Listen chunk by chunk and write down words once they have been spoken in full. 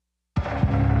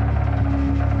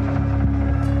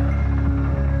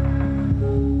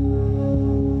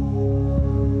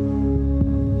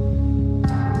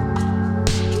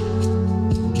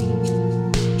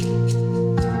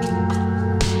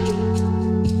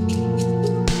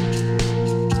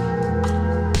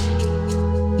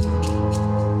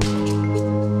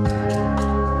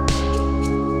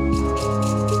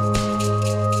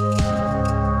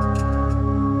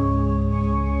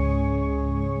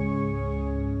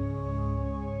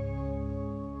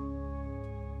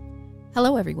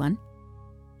Hello, everyone,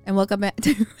 and welcome back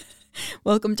to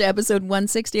welcome to episode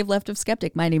 160 of Left of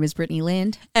Skeptic. My name is Brittany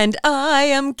Lind, and I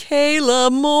am Kayla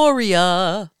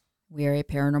Moria. We're a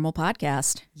paranormal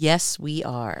podcast. Yes, we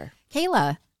are.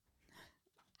 Kayla,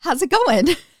 how's it going?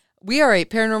 We are a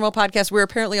paranormal podcast. We're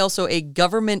apparently also a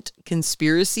government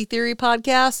conspiracy theory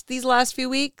podcast these last few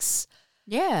weeks.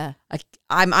 Yeah.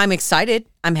 I'm excited.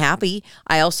 I'm happy.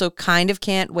 I also kind of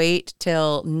can't wait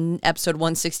till episode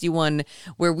 161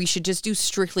 where we should just do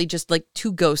strictly just like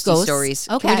two ghosty stories.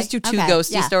 Okay. Can we just do two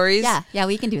ghosty stories? Yeah,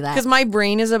 we can do that. Because my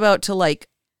brain is about to like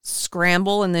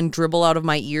scramble and then dribble out of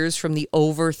my ears from the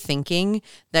overthinking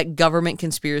that government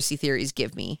conspiracy theories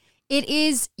give me. It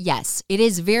is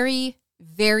very,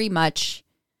 very much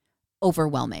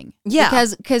overwhelming. Yeah.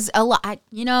 Because a lot,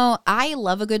 I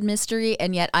love a good mystery,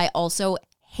 and yet I also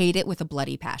hate it with a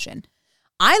bloody passion.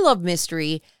 I love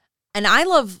mystery, and I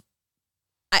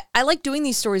like doing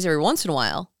these stories every once in a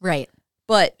while. Right.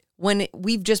 But when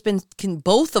we've just been,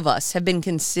 both of us have been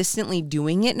consistently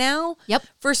doing it now. Yep.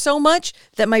 For so much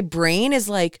that my brain is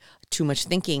like, too much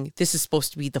thinking. This is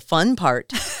supposed to be the fun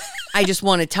part. I just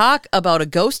want to talk about a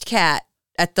ghost cat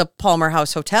at the Palmer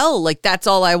House Hotel. Like, that's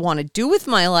all I want to do with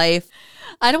my life.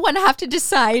 I don't want to have to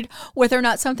decide whether or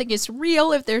not something is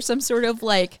real, if there's some sort of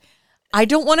like... I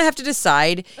don't want to have to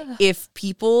decide if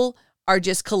people are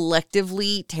just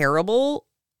collectively terrible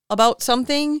about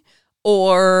something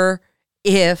or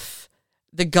if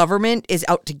the government is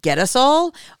out to get us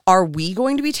all. Are we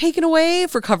going to be taken away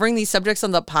for covering these subjects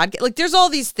on the podcast? Like, there's all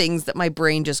these things that my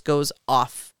brain just goes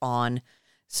off on.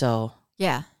 So,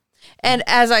 yeah. And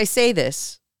as I say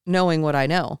this, knowing what I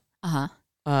know.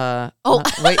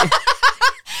 Wait.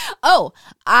 Oh,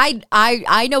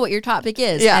 I know what your topic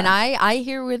is, yeah. And I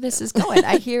hear where this is going.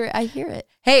 I hear it.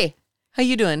 Hey, how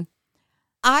you doing?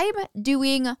 I'm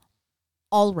doing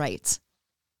all right.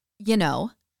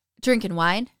 Drinking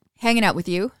wine, hanging out with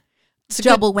you. It's a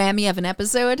double whammy of an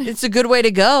episode. It's a good way to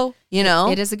go,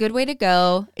 It is a good way to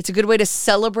go. It's a good way to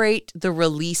celebrate the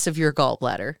release of your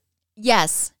gallbladder.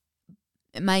 Yes.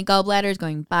 My gallbladder is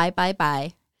going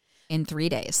bye in 3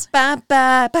 days.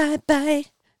 Bye.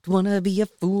 Don't wanna be a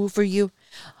fool for you.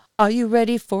 Are you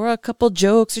ready for a couple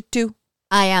jokes or two?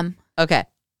 I am. Okay.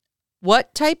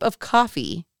 What type of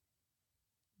coffee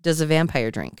does a vampire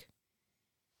drink?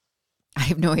 I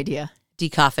have no idea.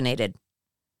 Decaffeinated.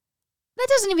 That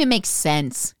doesn't even make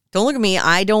sense. Don't look at me.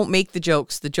 I don't make the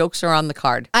jokes. The jokes are on the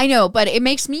card. I know, but it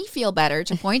makes me feel better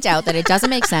to point out that it doesn't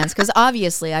make sense because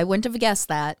obviously I wouldn't have guessed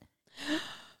that.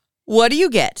 What do you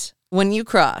get when you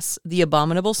cross the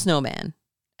abominable snowman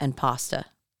and pasta?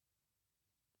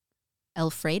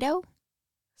 Alfredo?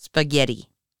 Spaghetti.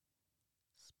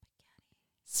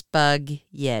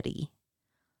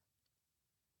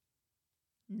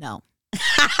 No.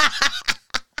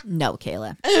 No,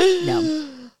 Kayla.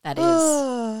 No.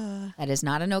 That is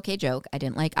not an okay joke. I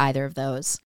didn't like either of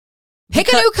those.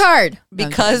 Pick a new card.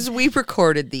 Because we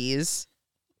recorded these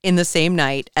in the same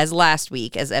night as last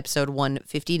week as episode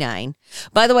 159.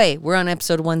 By the way, we're on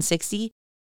episode 160.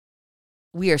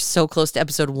 We are so close to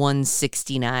episode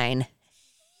 169.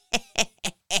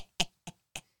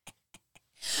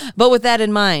 But with that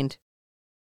in mind,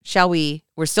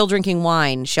 we're still drinking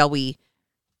wine. Shall we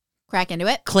crack into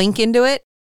it? Clink into it?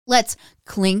 Let's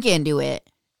clink into it.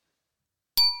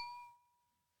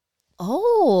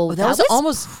 Oh, that was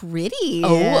almost pretty.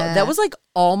 Oh, that was like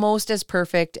almost as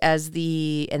perfect as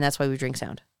and that's why we drink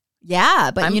sound.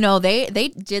 Yeah, but they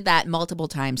did that multiple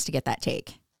times to get that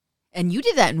take. And you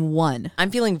did that in one.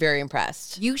 I'm feeling very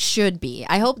impressed. You should be.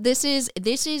 I hope this is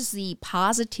the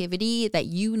positivity that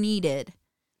you needed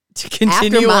to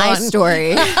continue after my on.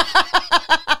 Story.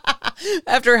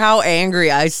 After how angry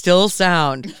I still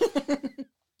sound.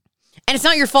 And it's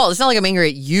not your fault. It's not like I'm angry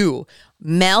at you.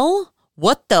 Mel,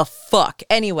 what the fuck?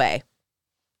 Anyway,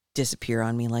 disappear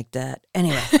on me like that.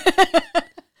 Anyway.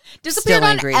 Disappeared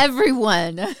on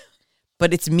everyone.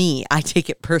 But it's me. I take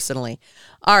it personally.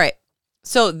 All right.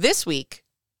 So this week,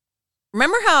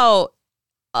 remember how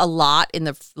a lot in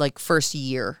the first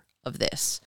year of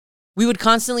this, we would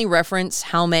constantly reference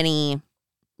how many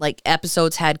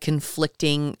episodes had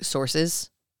conflicting sources?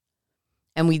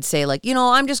 And we'd say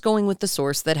I'm just going with the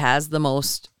source that has the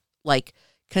most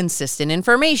consistent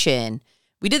information.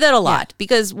 We did that a lot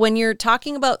because when you're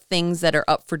talking about things that are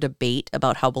up for debate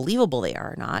about how believable they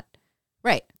are or not,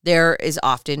 right, there is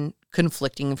often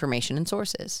conflicting information and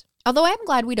sources. Although I'm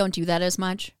glad we don't do that as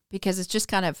much because it's just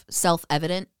kind of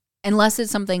self-evident unless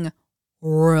it's something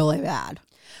really bad.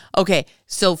 Okay,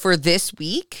 so for this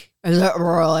week... Is it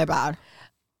really bad?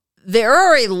 There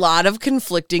are a lot of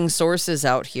conflicting sources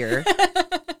out here.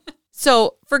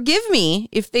 So forgive me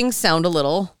if things sound a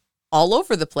little all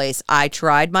over the place. I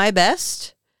tried my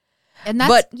best. And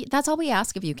that's all we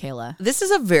ask of you, Kayla. This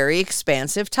is a very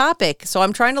expansive topic, so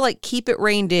I'm trying to like keep it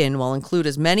reined in while include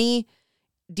as many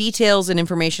details and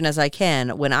information as I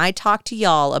can when I talk to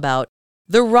y'all about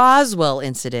the Roswell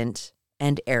incident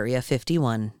and Area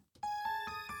 51.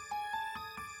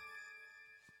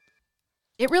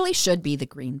 It really should be the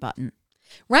green button.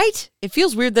 Right? It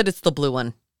feels weird that it's the blue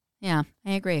one. Yeah,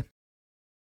 I agree.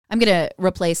 I'm going to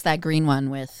replace that green one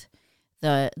with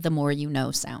the more you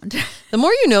know sound. The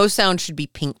more you know sound should be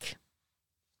pink.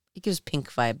 It gives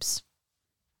pink vibes.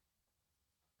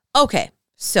 Okay,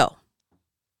 so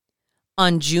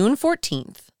on June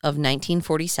 14th of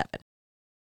 1947,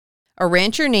 a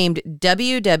rancher named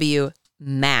W.W.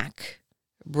 Mack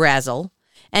Brazel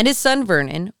and his son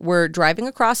Vernon were driving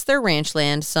across their ranch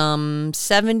land some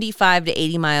 75 to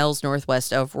 80 miles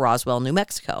northwest of Roswell, New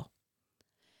Mexico.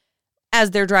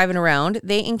 As they're driving around,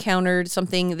 they encountered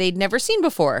something they'd never seen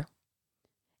before.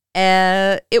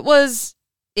 It was,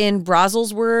 in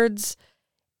Brazel's words,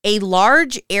 a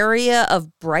large area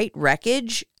of bright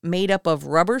wreckage made up of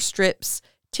rubber strips,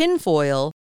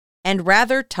 tinfoil, and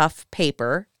rather tough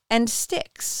paper and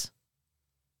sticks.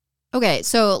 Okay,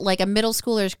 so like a middle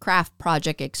schooler's craft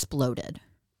project exploded.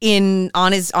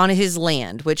 On his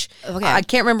land, which Okay. I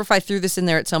can't remember if I threw this in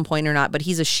there at some point or not, but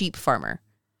he's a sheep farmer.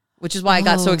 Which is why I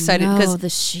got so excited because the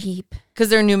sheep. Because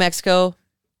they're in New Mexico,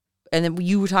 and then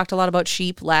you talked a lot about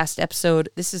sheep last episode.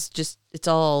 This is just, it's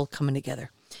all coming together.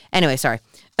 Anyway, sorry.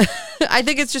 I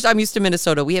think it's just, I'm used to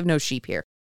Minnesota. We have no sheep here.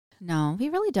 No, we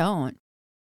really don't.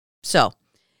 So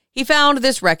he found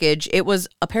this wreckage. It was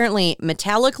apparently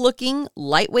metallic looking,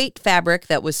 lightweight fabric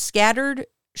that was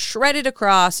shredded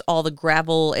across all the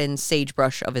gravel and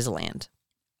sagebrush of his land.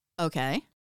 Okay.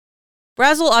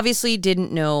 Brazel obviously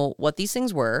didn't know what these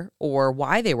things were or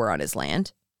why they were on his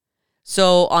land.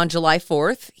 So on July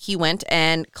 4th, he went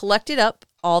and collected up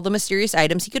all the mysterious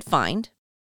items he could find.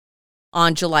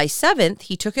 On July 7th,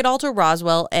 he took it all to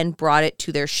Roswell and brought it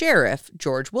to their sheriff,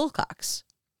 George Wilcox,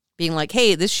 being like,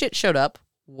 hey, this shit showed up.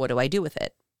 What do I do with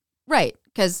it? Right,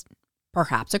 because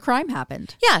perhaps a crime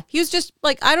happened. Yeah, he was just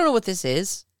like, I don't know what this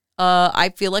is.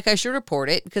 I feel like I should report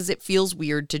it because it feels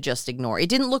weird to just ignore. It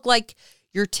didn't look like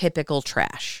your typical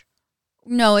trash.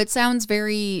 No, it sounds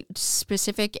very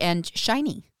specific and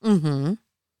shiny. Mm-hmm.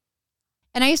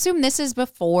 And I assume this is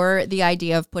before the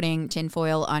idea of putting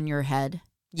tinfoil on your head.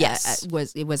 Yes.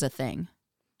 It was a thing.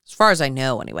 As far as I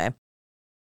know, anyway.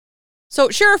 So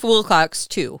Sheriff Wilcox,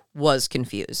 too, was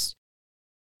confused.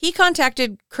 He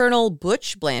contacted Colonel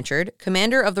Butch Blanchard,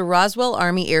 commander of the Roswell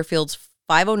Army Airfield's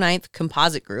 509th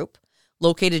Composite Group,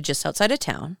 located just outside of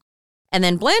town. And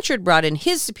then Blanchard brought in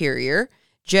his superior,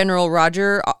 General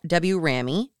Roger W.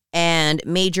 Ramey, and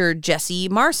Major Jesse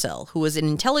Marcel, who was an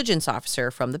intelligence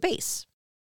officer from the base.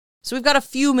 So we've got a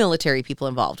few military people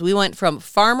involved. We went from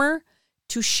farmer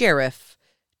to sheriff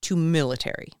to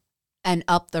military. And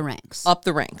up the ranks. Up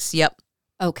the ranks, yep.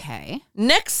 Okay.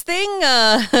 Next thing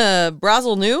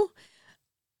Brazel knew,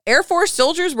 Air Force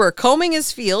soldiers were combing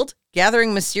his field,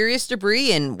 gathering mysterious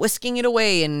debris and whisking it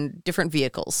away in different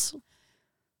vehicles.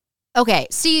 Okay,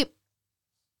 see,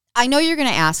 I know you're going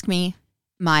to ask me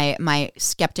my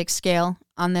skeptic scale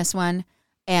on this one,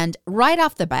 and right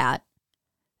off the bat,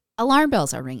 alarm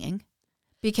bells are ringing,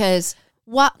 because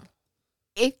what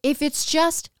if it's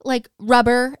just like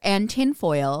rubber and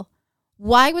tinfoil?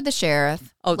 Why would the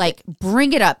sheriff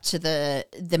bring it up to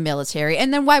the military,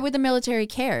 and then why would the military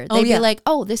care? They'd be like,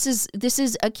 "Oh, this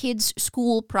is a kid's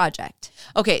school project."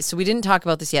 Okay, so we didn't talk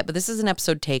about this yet, but this is an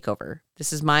episode takeover.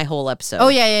 This is my whole episode. Oh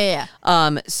yeah.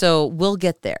 So we'll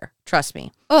get there. Trust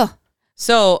me. Oh.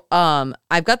 So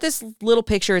I've got this little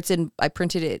picture. I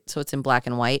printed it so it's in black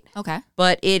and white. Okay.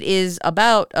 But it is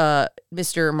about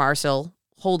Mr. Marcel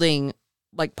holding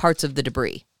like parts of the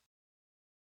debris.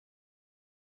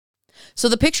 So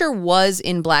the picture was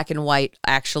in black and white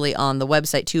actually on the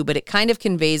website too, but it kind of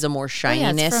conveys a more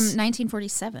shininess. It's from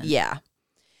 1947. Yeah.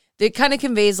 It kind of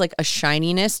conveys like a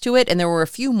shininess to it, and there were a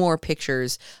few more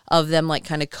pictures of them like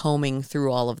kind of combing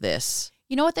through all of this.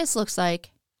 You know what this looks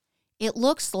like? It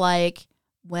looks like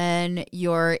when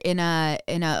you're in a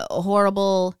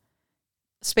horrible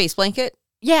space blanket?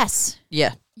 Yes.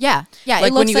 Yeah. Yeah.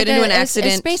 Like it when you looks get into an a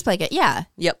accident. space blanket. Yeah.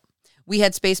 Yep. We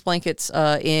had space blankets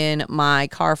in my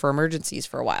car for emergencies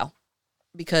for a while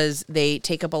because they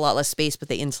take up a lot less space, but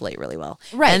they insulate really well.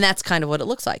 Right. And that's kind of what it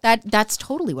looks like. That's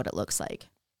totally what it looks like.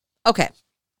 Okay.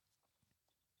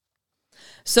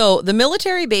 So the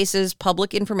military base's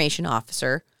public information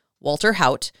officer, Walter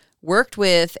Hout, worked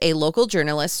with a local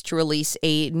journalist to release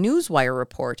a newswire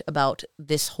report about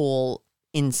this whole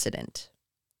incident.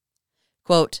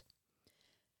 Quote,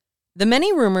 The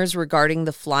many rumors regarding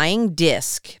the flying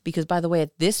disc, because by the way,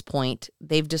 at this point,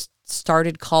 they've just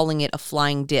started calling it a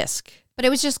flying disc. But it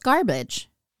was just garbage.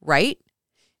 Right?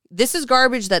 This is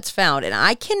garbage that's found, and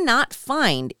I cannot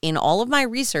find in all of my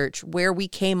research where we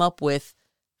came up with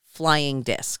flying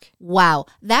disc. Wow.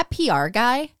 That PR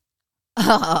guy,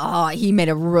 he made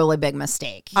a really big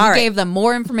mistake. He All right. gave them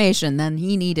more information than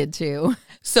he needed to.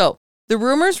 So, the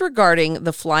rumors regarding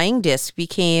the flying disc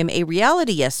became a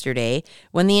reality yesterday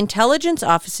when the intelligence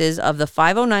offices of the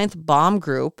 509th Bomb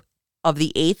Group of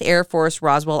the 8th Air Force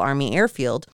Roswell Army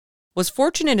Airfield was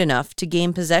fortunate enough to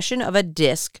gain possession of a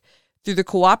disc through the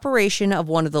cooperation of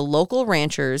one of the local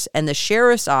ranchers and the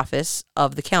sheriff's office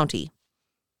of the county.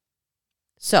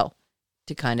 So,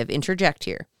 to kind of interject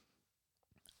here,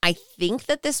 I think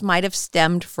that this might have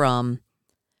stemmed from,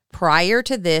 prior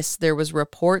to this, there was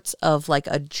reports of like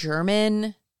a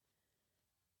German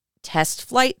test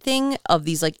flight thing of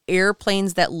these like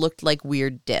airplanes that looked like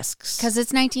weird discs. Because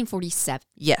it's 1947.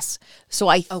 Yes. So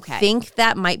I think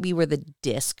that might be where the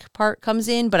disc part comes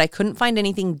in, but I couldn't find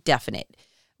anything definite.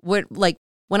 When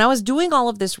I was doing all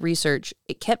of this research,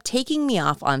 it kept taking me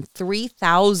off on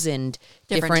 3,000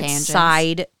 different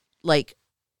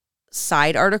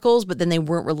side articles, but then they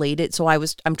weren't related. So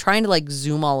I'm trying to like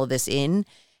zoom all of this in.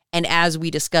 And as we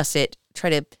discuss it,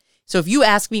 so if you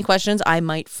ask me questions, I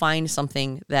might find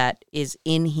something that is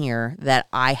in here that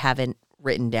I haven't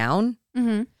written down.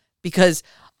 Mm-hmm. Because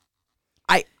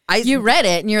you read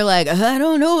it and you're like, I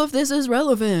don't know if this is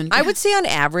relevant. I would say on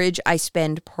average, I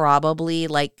spend probably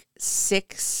like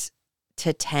 6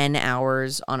 to 10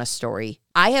 hours on a story.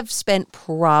 I have spent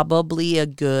probably a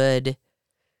good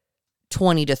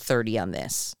 20 to 30 on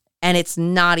this. And it's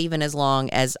not even as long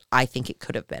as I think it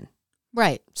could have been.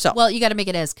 Right. So, well, you got to make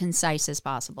it as concise as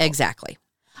possible. Exactly.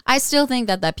 I still think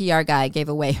that PR guy gave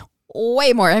away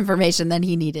way more information than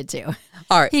he needed to.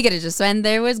 All right. He could have just said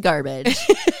there was garbage.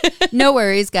 No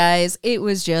worries, guys. It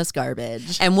was just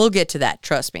garbage. And we'll get to that.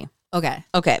 Trust me. Okay.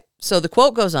 So the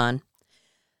quote goes on.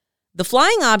 The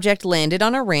flying object landed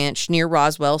on a ranch near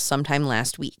Roswell sometime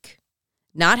last week.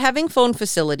 Not having phone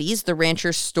facilities, the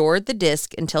rancher stored the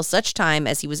disc until such time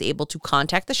as he was able to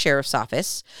contact the sheriff's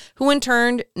office, who in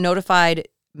turn notified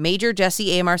Major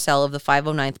Jesse A. Marcel of the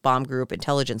 509th Bomb Group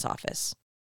Intelligence Office.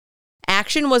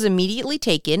 Action was immediately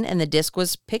taken, and the disc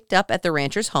was picked up at the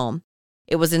rancher's home.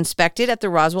 It was inspected at the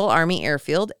Roswell Army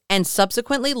Airfield and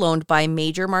subsequently loaned by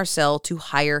Major Marcel to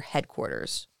higher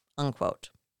headquarters, unquote.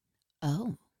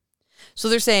 Oh. So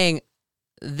they're saying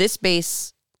this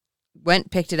base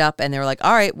picked it up, and they were like,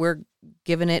 all right, we're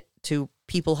giving it to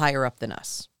people higher up than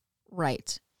us.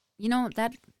 Right. You know,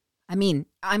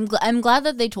 I'm glad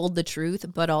that they told the truth,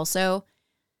 but also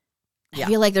I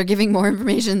feel like they're giving more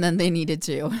information than they needed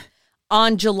to.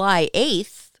 On July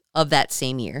 8th of that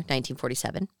same year,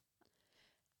 1947,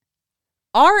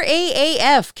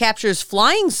 RAAF captures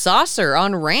flying saucer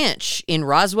on ranch in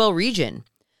Roswell region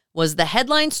was the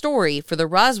headline story for the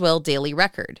Roswell Daily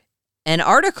Record, an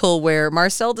article where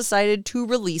Marcel decided to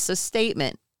release a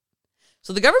statement.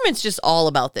 So the government's just all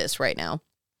about this right now.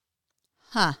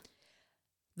 Huh.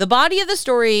 The body of the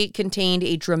story contained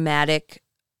a dramatic,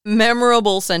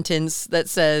 memorable sentence that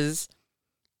says,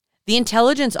 the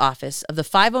intelligence office of the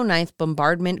 509th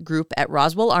Bombardment Group at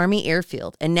Roswell Army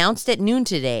Airfield announced at noon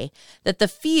today that the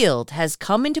field has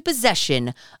come into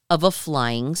possession of a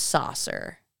flying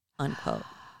saucer, unquote.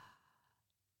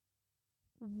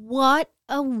 What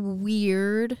a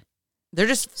weird They're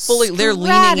just they're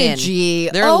leaning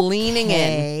in. They're leaning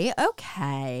in.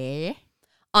 Okay.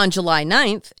 On July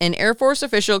 9th, an Air Force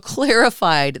official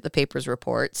clarified the paper's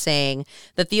report, saying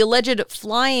that the alleged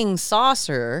flying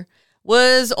saucer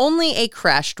was only a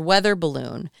crashed weather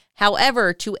balloon.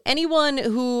 However, to anyone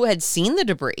who had seen the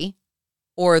debris,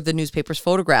 or the newspaper's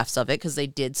photographs of it, because they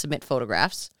did submit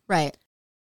photographs, right,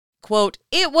 quote,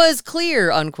 it was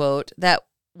clear, unquote, that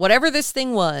whatever this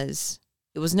thing was,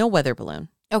 it was no weather balloon.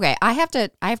 Okay, I have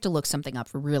to look something up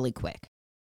really quick.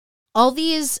 All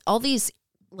these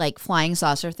like flying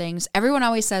saucer things, everyone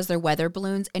always says they're weather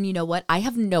balloons, and you know what? I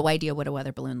have no idea what a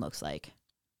weather balloon looks like.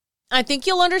 I think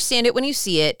you'll understand it when you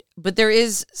see it, but there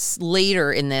is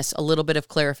later in this a little bit of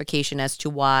clarification as to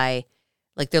why,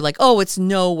 like they're like, oh, it's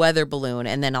no weather balloon,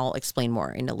 and then I'll explain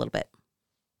more in a little bit.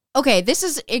 Okay, this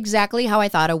is exactly how I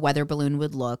thought a weather balloon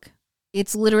would look.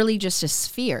 It's literally just a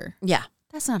sphere. Yeah.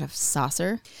 That's not a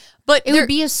saucer. But it would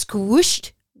be a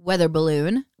squished weather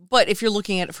balloon. But if you're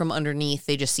looking at it from underneath,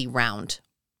 they just see round.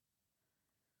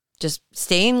 Just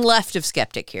staying left of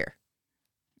skeptic here.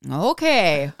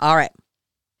 Okay. All right.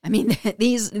 I mean,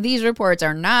 these reports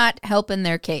are not helping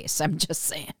their case. I'm just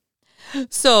saying.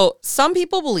 So some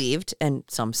people believed, and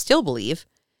some still believe,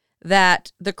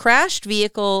 that the crashed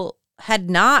vehicle had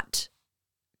not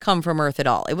come from Earth at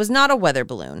all. It was not a weather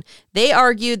balloon. They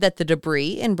argued that the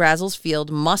debris in Brazel's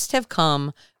field must have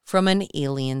come from an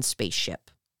alien spaceship.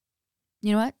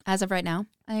 You know what? As of right now,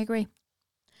 I agree.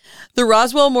 The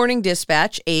Roswell Morning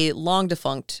Dispatch, a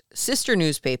long-defunct sister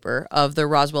newspaper of the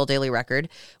Roswell Daily Record,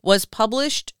 was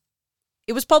published.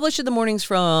 It was published in the mornings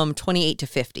from 28 to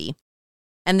 50.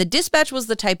 And the Dispatch was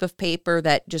the type of paper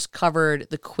that just covered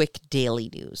the quick daily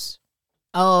news.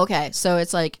 Oh, okay. So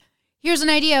it's like, here's an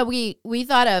idea we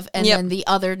thought of, and then the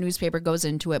other newspaper goes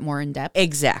into it more in depth.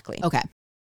 Exactly. Okay.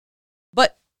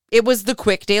 But it was the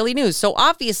quick daily news. So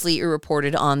obviously it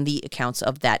reported on the accounts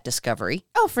of that discovery.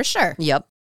 Oh, for sure. Yep.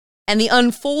 And the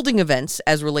unfolding events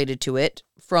as related to it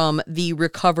from the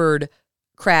recovered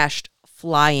crashed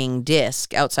flying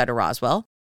disc outside of Roswell,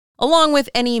 along with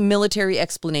any military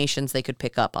explanations they could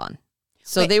pick up on.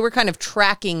 So they were kind of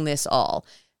tracking this all.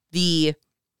 The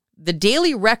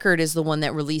Daily Record is the one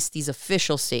that released these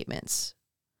official statements.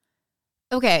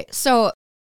 Okay, so,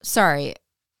 sorry,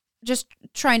 just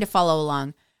trying to follow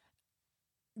along.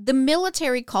 The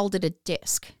military called it a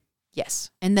disc.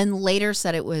 Yes. And then later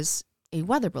said it was a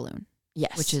weather balloon.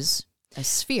 Yes. Which is a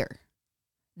sphere.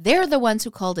 They're the ones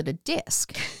who called it a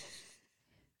disc.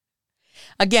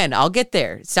 Again, I'll get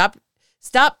there. Stop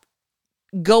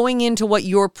going into what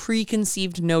your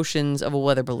preconceived notions of a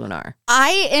weather balloon are.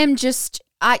 I'm just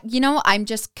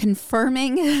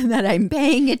confirming that I'm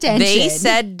paying attention. They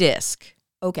said disc.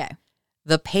 Okay.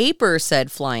 The paper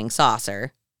said flying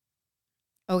saucer.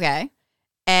 Okay.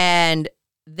 And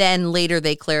then later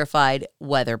they clarified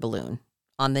weather balloon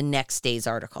on the next day's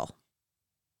article.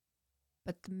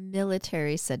 But the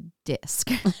military said disc.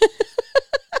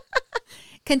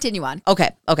 Continue on.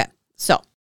 Okay. So,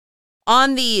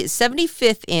 on the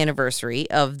 75th anniversary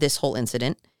of this whole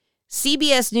incident,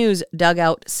 CBS News dug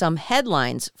out some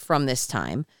headlines from this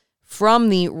time from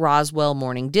the Roswell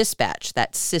Morning Dispatch,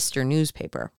 that sister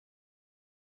newspaper.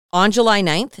 On July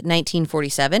 9th,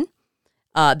 1947,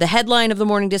 the headline of the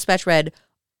Morning Dispatch read,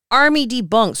 "Army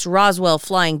debunks Roswell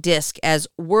flying disc as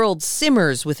world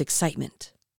simmers with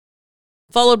excitement,"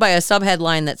 followed by a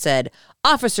subheadline that said,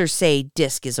 "Officers say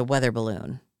disc is a weather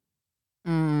balloon."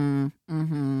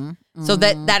 So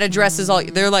that addresses all.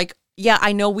 They're like, yeah,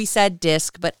 I know we said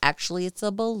disc, but actually it's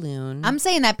a balloon. I'm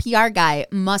saying that PR guy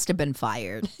must have been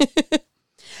fired.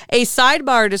 A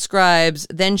sidebar describes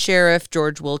then Sheriff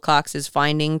George Wilcox's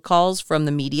finding calls from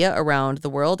the media around the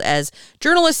world as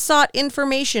journalists sought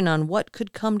information on what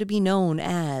could come to be known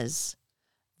as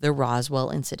the Roswell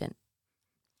incident.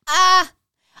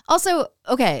 Also,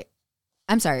 okay,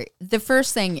 I'm sorry. The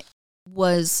first thing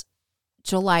was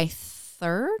July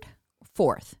 3rd?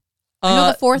 4th. I know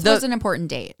the 4th was an important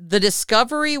date. The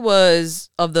discovery was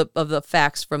of the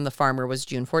facts from the farmer was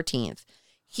June 14th.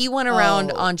 He went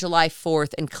around on July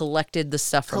 4th and collected the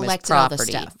stuff from his property. All the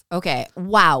stuff. Okay.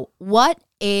 Wow. What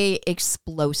a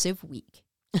explosive week.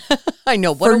 I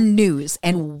know. For news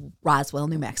and Roswell,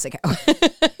 New Mexico.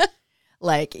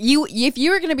 Like, if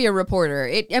you were going to be a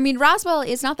reporter, Roswell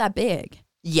is not that big.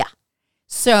 Yeah.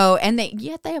 So, and they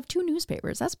have 2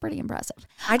 newspapers. That's pretty impressive.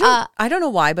 I don't know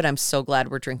why, but I'm so glad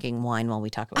we're drinking wine while we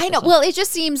talk about this. I know. Well, it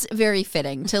just seems very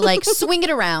fitting to like swing it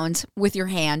around with your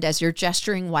hand as you're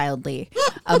gesturing wildly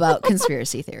about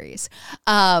conspiracy theories.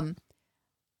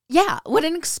 Yeah, what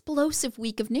an explosive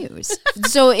week of news.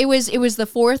 So it was the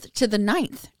 4th to the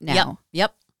 9th now.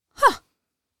 Yep. Huh.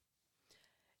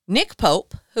 Nick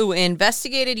Pope, who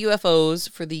investigated UFOs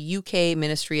for the UK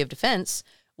Ministry of Defense,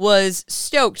 was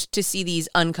stoked to see these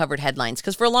uncovered headlines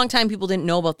because for a long time people didn't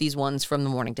know about these ones from the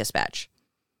Morning Dispatch.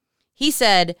 He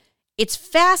said, "It's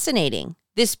fascinating,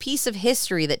 this piece of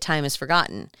history that time has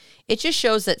forgotten. It just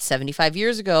shows that 75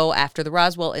 years ago, after the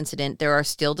Roswell incident, there are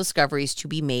still discoveries to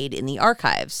be made in the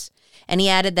archives." And he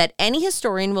added that any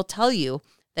historian will tell you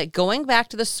that going back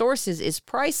to the sources is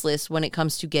priceless when it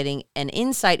comes to getting an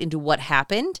insight into what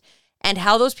happened and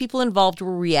how those people involved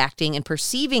were reacting and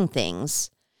perceiving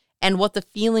things, and what the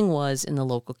feeling was in the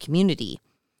local community.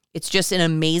 It's just an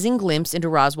amazing glimpse into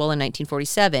Roswell in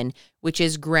 1947, which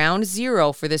is ground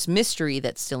zero for this mystery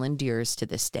that still endures to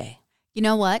this day. You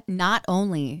know what? Not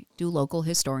only do local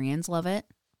historians love it,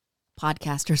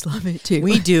 podcasters love it too.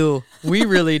 We do. We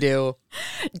really do.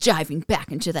 Diving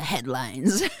back into the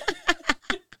headlines.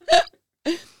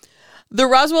 The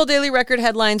Roswell Daily Record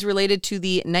headlines related to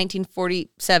the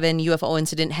 1947 UFO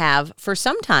incident have, for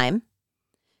some time,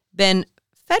 been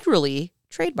federally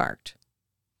trademarked.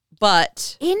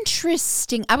 But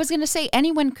interesting. I was going to say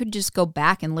anyone could just go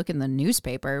back and look in the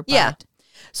newspaper. But yeah.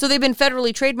 So they've been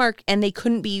federally trademarked and they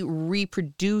couldn't be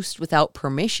reproduced without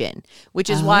permission, which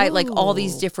is why like all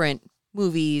these different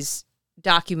movies,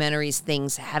 documentaries,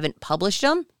 things haven't published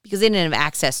them because they didn't have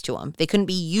access to them. They couldn't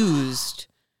be used.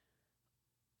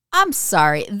 I'm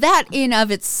sorry. That in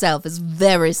of itself is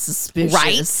very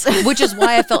suspicious. Right? Which is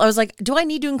why I was like, do I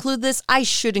need to include this? I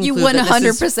should include you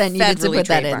 100% needed to put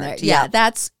that in there. Yeah,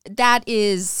 that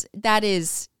is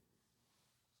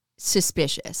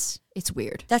suspicious. It's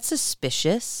weird. That's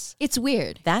suspicious. It's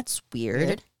weird. That's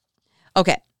weird.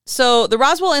 Okay. So the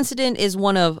Roswell incident is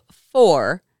one of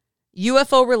 4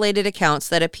 UFO-related accounts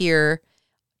that appear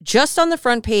just on the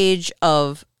front page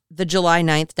of the July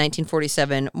 9th,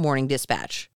 1947 Morning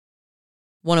Dispatch.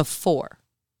 One of 4.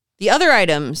 The other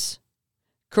items,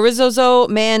 Carrizozo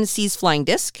man sees flying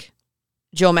disc,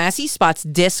 Joe Massey spots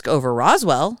disc over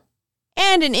Roswell,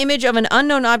 and an image of an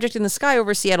unknown object in the sky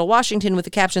over Seattle, Washington with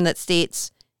a caption that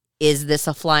states, "Is this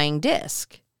a flying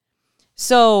disc?"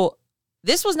 So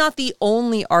this was not the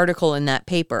only article in that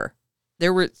paper.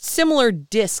 There were similar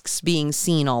discs being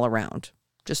seen all around.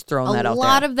 Just throwing that out there. A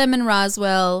lot of them in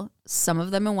Roswell, some of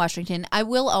them in Washington. I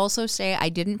will also say I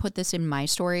didn't put this in my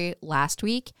story last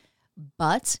week,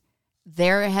 but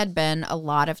there had been a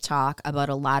lot of talk about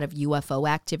a lot of UFO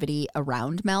activity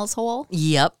around Mel's Hole.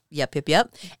 Yep.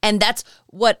 And that's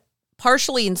what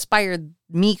partially inspired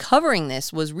me covering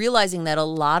this, was realizing that a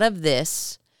lot of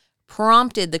this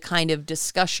prompted the kind of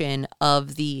discussion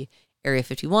of the Area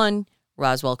 51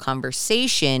 Roswell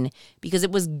conversation, because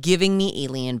it was giving me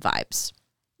alien vibes.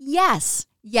 Yes.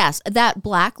 That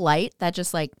black light that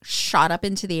just like shot up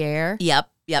into the air. Yep.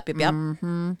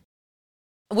 Mm-hmm.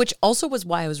 Which also was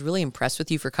why I was really impressed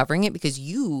with you for covering it, because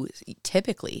you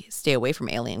typically stay away from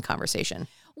alien conversation.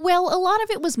 Well, a lot of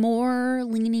it was more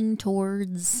leaning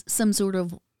towards some sort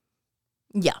of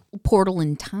portal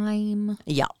in time.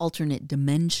 Yeah. Alternate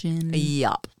dimension.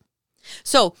 Yup.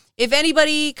 So if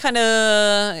anybody kind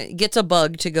of gets a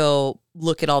bug to go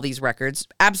look at all these records,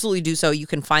 absolutely do so. You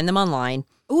can find them online.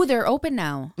 Ooh, they're open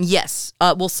now. Yes.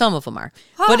 Well, some of them are.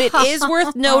 But it is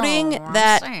worth noting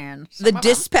that the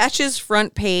Dispatch's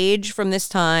front page from this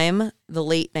time, the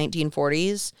late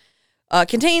 1940s,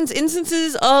 contains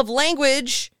instances of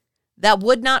language that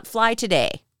would not fly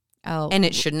today. Oh. And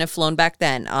it shouldn't have flown back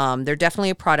then. They're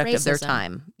definitely a product of their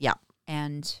time. Yeah.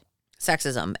 And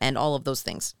sexism and all of those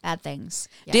things. Bad things.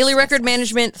 Yes, Daily Record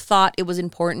Management thought it was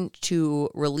important to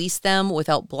release them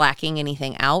without blacking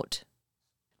anything out.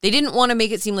 They didn't want to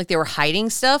make it seem like they were hiding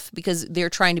stuff because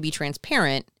they're trying to be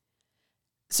transparent.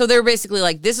 So they're basically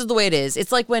like, this is the way it is.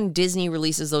 It's like when Disney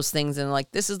releases those things and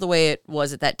like, this is the way it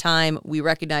was at that time. We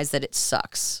recognize that it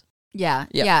sucks. Yeah.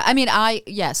 I mean,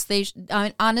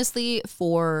 honestly,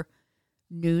 for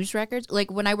news records,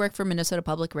 like when I worked for Minnesota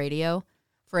Public Radio,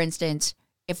 for instance,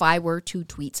 if I were to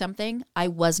tweet something, I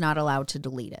was not allowed to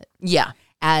delete it. Yeah.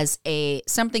 As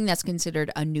something that's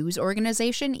considered a news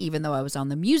organization, even though I was on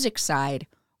the music side,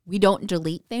 we don't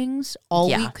delete things. All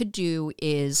we could do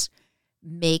is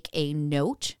make a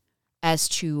note as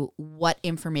to what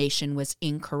information was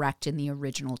incorrect in the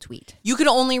original tweet. You could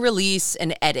only release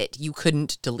and edit. You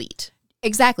couldn't delete.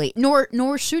 Exactly.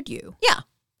 Nor should you. Yeah.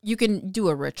 You can do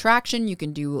a retraction. You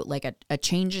can do like a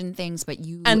change in things, but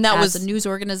as a news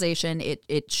organization,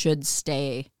 it should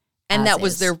stay. And that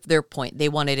was their point. They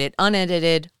wanted it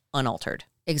unedited, unaltered.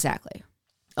 Exactly.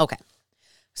 Okay.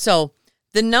 So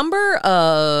the number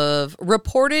of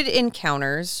reported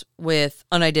encounters with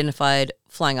unidentified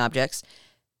flying objects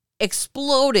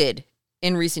exploded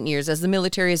in recent years as the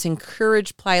military has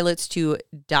encouraged pilots to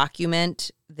document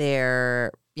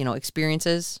their,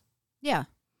 experiences. Yeah.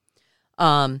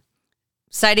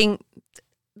 Citing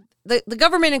the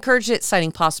government encouraged it,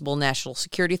 citing possible national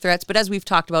security threats. But as we've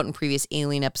talked about in previous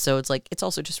alien episodes, like it's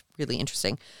also just really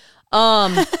interesting.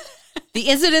 The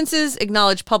incidences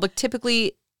acknowledge public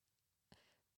typically.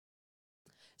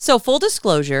 So full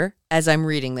disclosure, as I'm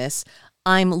reading this,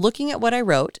 I'm looking at what I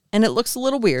wrote and it looks a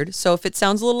little weird. So if it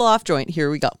sounds a little off joint,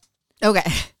 here we go.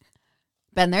 Okay.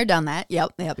 Been there, done that.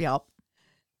 Yep.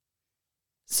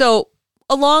 So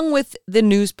along with the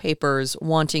newspapers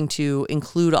wanting to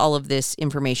include all of this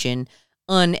information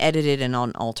unedited and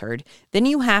unaltered, then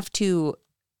you have to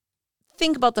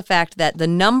think about the fact that the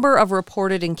number of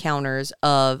reported encounters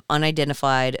of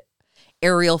unidentified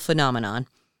aerial phenomenon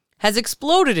has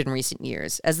exploded in recent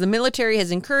years as the military has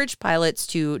encouraged pilots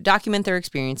to document their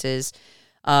experiences,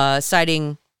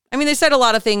 citing, they cite a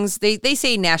lot of things. They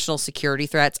say national security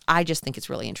threats. I just think it's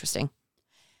really interesting.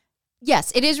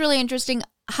 Yes, it is really interesting.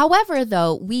 However,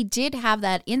 though, we did have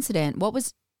that incident. What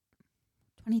was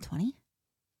 2020?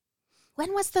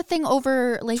 When was the thing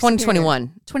over Lake 2021.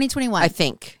 Superior? 2021. I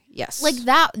think, yes. Like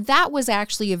that was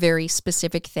actually a very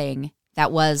specific thing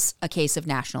that was a case of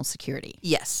national security.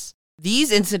 Yes.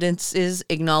 These incidences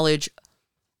acknowledge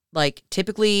like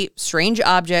typically strange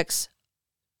objects,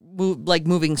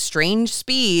 moving strange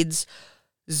speeds,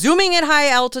 zooming at high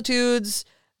altitudes,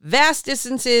 vast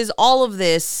distances, all of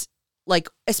this, like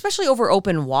especially over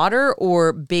open water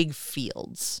or big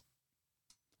fields.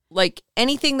 Like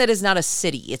anything that is not a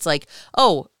city. It's like,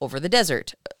 oh, over the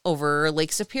desert, over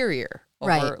Lake Superior,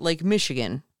 over Lake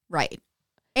Michigan. Right.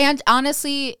 And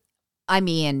honestly, I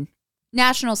mean,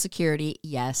 national security,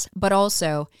 yes. But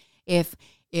also, if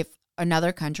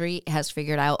another country has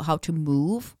figured out how to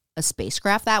move a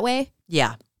spacecraft that way,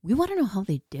 yeah, we want to know how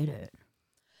they did it.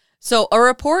 So a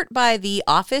report by the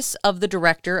Office of the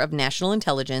Director of National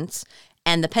Intelligence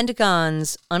and the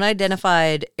Pentagon's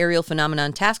Unidentified Aerial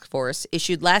Phenomenon Task Force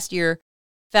issued last year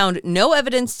found no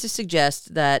evidence to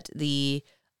suggest that the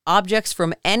objects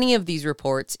from any of these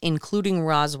reports, including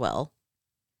Roswell,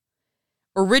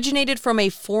 originated from a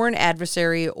foreign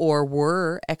adversary or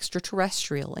were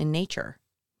extraterrestrial in nature.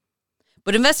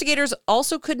 But investigators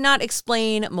also could not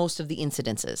explain most of the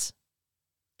incidences.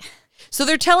 So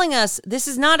they're telling us this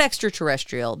is not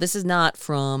extraterrestrial. This is not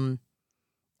from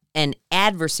an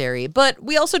adversary, but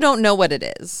we also don't know what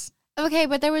it is. Okay,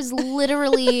 but there was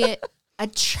literally a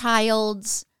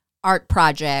child's art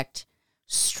project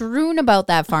strewn about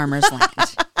that farmer's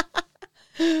land.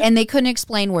 And they couldn't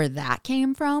explain where that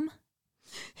came from.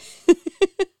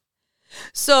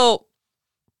 So,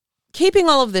 keeping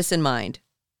all of this in mind,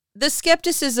 the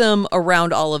skepticism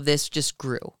around all of this just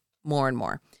grew more and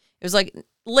more. It was like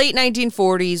late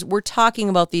 1940s, we're talking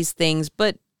about these things,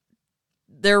 but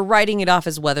they're writing it off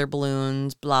as weather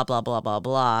balloons, blah, blah, blah, blah,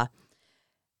 blah.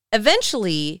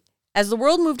 Eventually, as the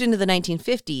world moved into the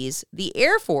 1950s, the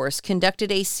Air Force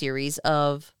conducted a series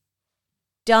of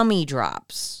dummy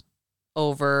drops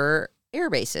over air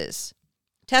bases,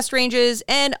 test ranges,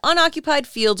 and unoccupied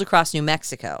fields across New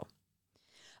Mexico.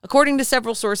 According to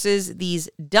several sources, these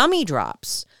dummy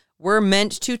drops were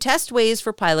meant to test ways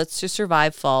for pilots to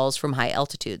survive falls from high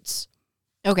altitudes.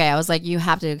 Okay, I was like, you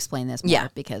have to explain this more, Yeah.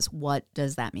 because what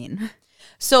does that mean?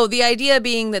 So the idea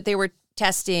being that they were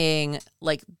testing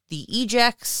like the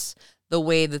ejects, the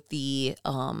way that the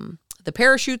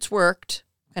parachutes worked,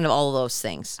 kind of all of those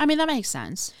things. I mean, that makes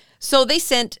sense. So they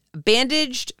sent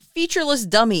bandaged, featureless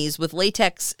dummies with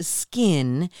latex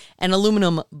skin and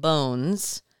aluminum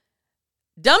bones.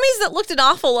 Dummies that looked an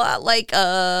awful lot like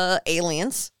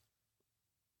aliens.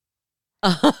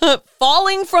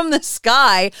 Falling from the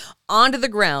sky onto the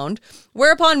ground,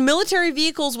 whereupon military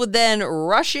vehicles would then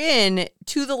rush in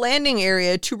to the landing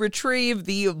area to retrieve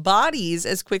the bodies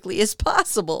as quickly as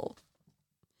possible.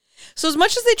 So as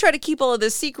much as they try to keep all of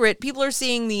this secret, people are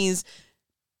seeing these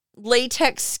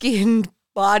latex skinned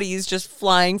bodies just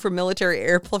flying from military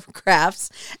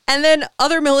aircrafts, and then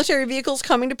other military vehicles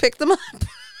coming to pick them up.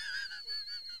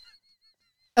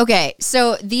 Okay,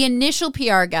 so the initial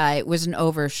PR guy was an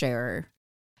oversharer.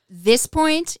 This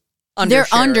point, they're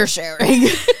undersharing.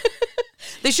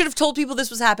 They should have told people this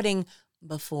was happening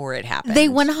before it happened. They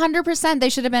 100%, they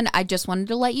should have been, I just wanted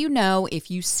to let you know,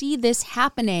 if you see this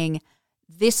happening,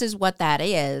 this is what that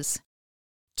is.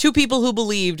 Two people who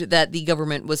believed that the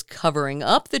government was covering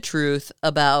up the truth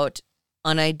about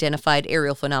unidentified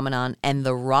aerial phenomenon and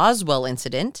the Roswell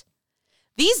incident.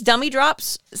 These dummy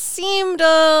drops seemed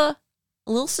a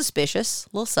little suspicious, a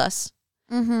little sus.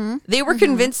 Mm-hmm. They were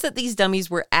convinced that these dummies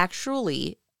were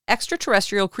actually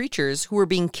extraterrestrial creatures who were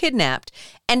being kidnapped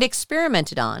and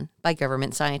experimented on by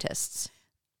government scientists.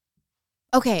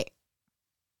 Okay.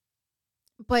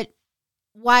 But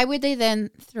why would they then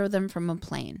throw them from a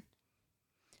plane?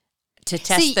 To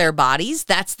test their bodies?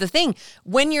 That's the thing.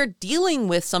 When you're dealing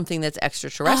with something that's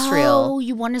extraterrestrial. Oh,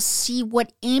 you want to see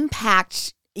what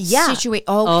impact situation.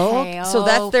 Okay. So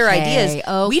that's their ideas.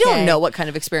 Okay. We don't know what kind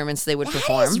of experiments they would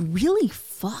perform. That is really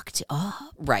fucked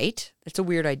up. Right? It's a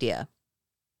weird idea.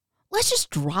 Let's just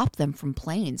drop them from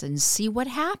planes and see what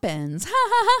happens.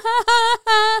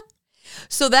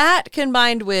 So that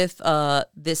combined with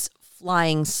this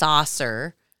flying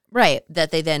saucer, right,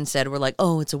 that they then said were like,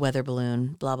 oh, it's a weather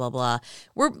balloon, blah, blah, blah.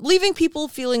 We're leaving people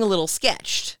feeling a little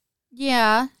sketched.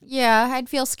 Yeah, I'd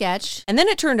feel sketched. And then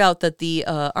it turned out that the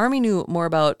Army knew more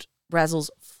about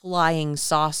Roswell's flying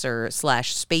saucer /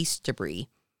 space debris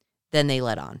than they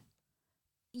let on.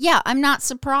 Yeah, I'm not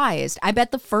surprised. I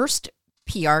bet the first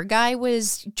PR guy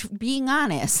was being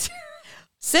honest.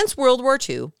 Since World War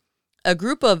II, a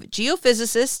group of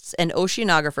geophysicists and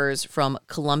oceanographers from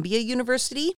Columbia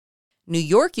University, New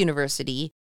York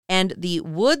University, and the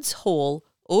Woods Hole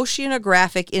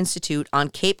Oceanographic Institute on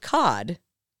Cape Cod,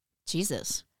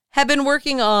 Jesus, have been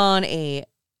working on a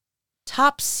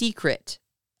top secret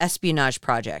espionage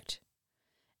project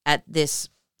at this,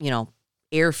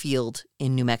 airfield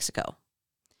in New Mexico.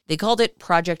 They called it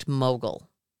Project Mogul.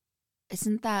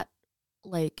 Isn't that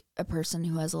like a person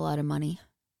who has a lot of money?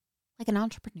 Like an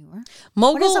entrepreneur?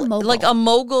 Mogul, What is a mogul? like a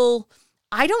mogul.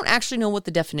 I don't actually know what the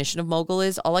definition of mogul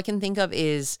is. All I can think of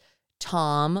is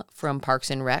Tom from Parks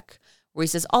and Rec, where he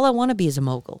says, all I want to be is a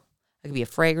mogul. I could be a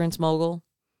fragrance mogul.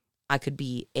 I could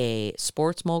be a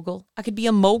sports mogul. I could be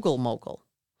a mogul.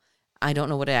 I don't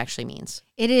know what it actually means.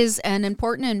 It is an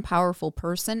important and powerful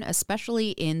person,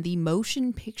 especially in the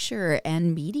motion picture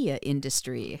and media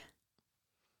industry.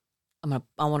 I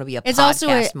want to be a It's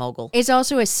podcast mogul. It's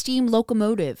also a steam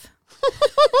locomotive.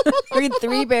 With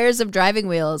 3 pairs of driving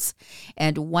wheels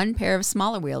and 1 pair of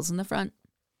smaller wheels in the front.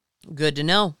 Good to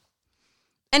know.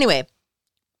 Anyway,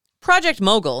 Project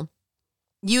Mogul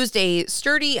used a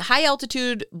sturdy,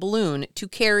 high-altitude balloon to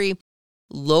carry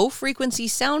low-frequency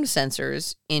sound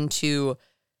sensors into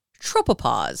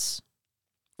tropopause,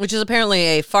 which is apparently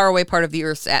a faraway part of the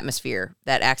Earth's atmosphere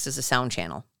that acts as a sound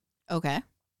channel. Okay.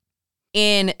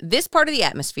 In this part of the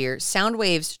atmosphere, sound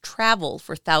waves travel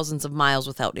for thousands of miles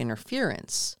without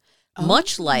interference,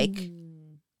 much like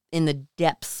in the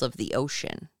depths of the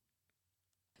ocean.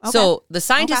 Okay. So the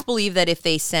scientists believe that if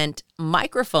they sent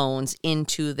microphones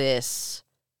into this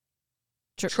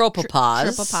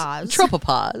tropopause,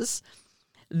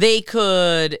 they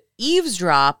could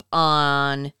eavesdrop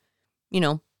on,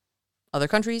 other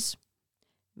countries,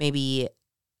 maybe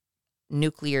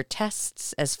nuclear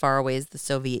tests as far away as the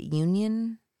Soviet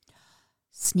Union.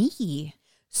 Sneaky.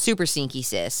 Super sneaky,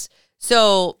 sis.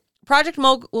 So Project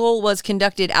Mogul was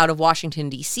conducted out of Washington,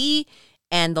 D.C.,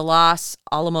 and the Los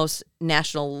Alamos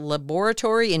National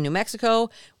Laboratory in New Mexico,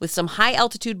 with some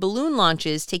high-altitude balloon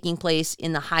launches taking place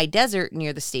in the high desert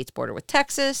near the state's border with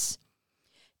Texas.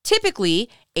 Typically,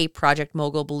 a Project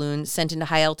Mogul balloon sent into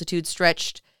high altitude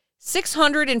stretched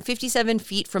 657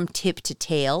 feet from tip to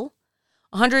tail,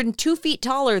 102 feet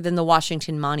taller than the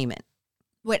Washington Monument.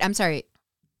 Wait, I'm sorry.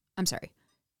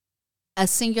 A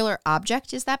singular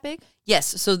object is that big? Yes,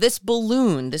 so this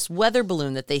balloon, this weather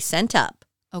balloon that they sent up,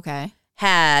 Okay.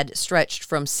 had stretched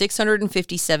from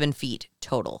 657 feet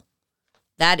total.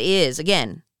 That is,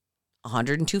 again,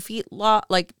 102 feet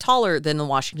taller than the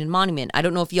Washington Monument. I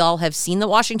don't know if y'all have seen the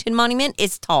Washington Monument.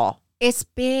 It's tall. It's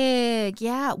big.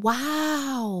 Yeah.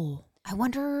 Wow. I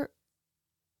wonder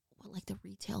what the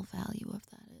retail value of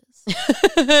that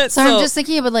is. So I'm just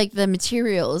thinking about the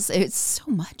materials. It's so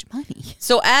much money.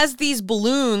 So as these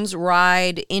balloons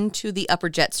ride into the upper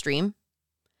jet stream,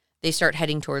 they start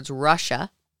heading towards Russia.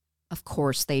 Of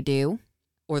course they do.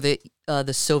 Or the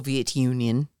Soviet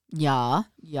Union. Yeah.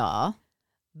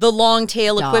 The long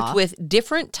tail equipped with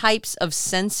different types of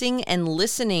sensing and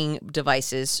listening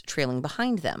devices trailing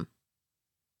behind them.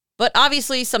 But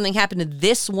obviously something happened to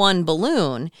this one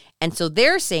balloon, and so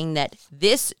they're saying that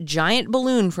this giant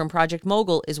balloon from Project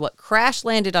Mogul is what crash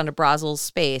landed onto Brussels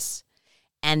space,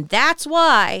 and that's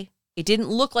why it didn't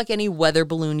look like any weather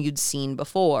balloon you'd seen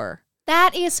before.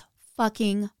 That is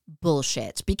fucking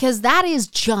bullshit, because that is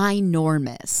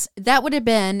ginormous. That would have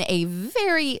been a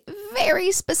very,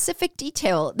 very specific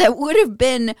detail that would have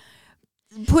been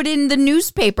put in the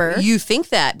newspaper. You think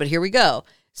that, but here we go.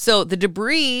 So the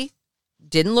debris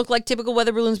didn't look like typical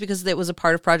weather balloons because it was a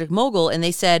part of Project Mogul, and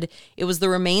they said it was the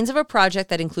remains of a project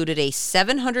that included a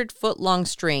 700-foot-long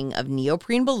string of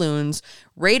neoprene balloons,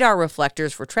 radar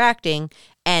reflectors for tracking,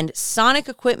 and sonic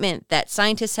equipment that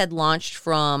scientists had launched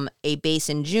from a base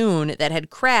in June that had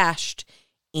crashed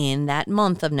in that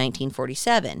month of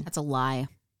 1947. That's a lie.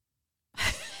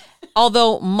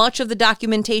 Although much of the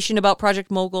documentation about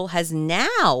Project Mogul has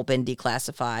now been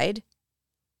declassified,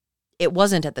 it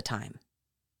wasn't at the time.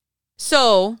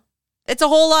 So it's a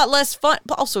whole lot less fun.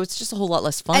 But also, it's just a whole lot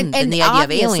less fun than the idea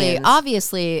of aliens.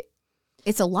 Obviously,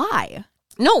 it's a lie.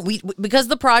 No, because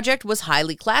the project was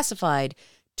highly classified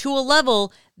to a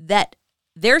level that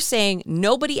they're saying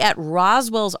nobody at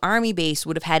Roswell's army base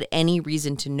would have had any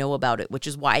reason to know about it, which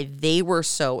is why they were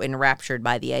so enraptured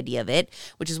by the idea of it,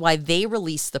 which is why they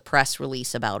released the press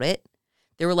release about it.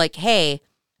 They were like, hey,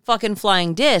 fucking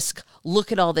flying disc,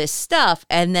 look at all this stuff.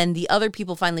 And then the other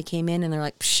people finally came in and they're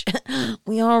like, psh,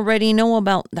 we already know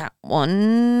about that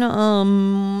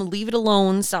one. Leave it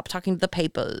alone. Stop talking to the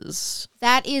papers.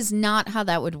 That is not how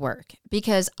that would work,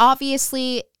 because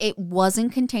obviously it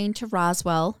wasn't contained to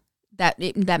Roswell, that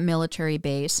military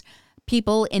base.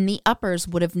 People in the uppers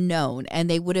would have known, and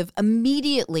they would have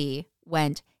immediately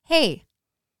went, hey,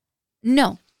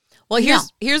 no. Well,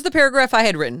 here's the paragraph I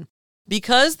had written.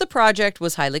 Because the project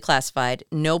was highly classified,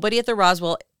 nobody at the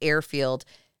Roswell airfield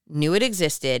knew it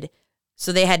existed,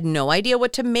 so they had no idea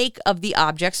what to make of the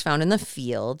objects found in the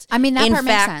field. I mean, that part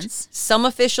makes sense. sense. Some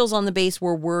officials on the base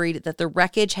were worried that the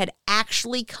wreckage had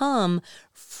actually come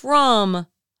from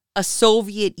a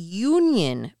Soviet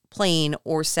Union plane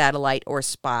or satellite or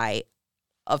spy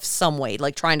of some way,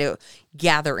 like trying to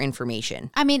gather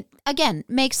information. I mean, again,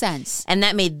 makes sense. And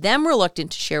that made them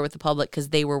reluctant to share with the public because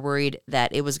they were worried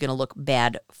that it was going to look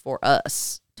bad for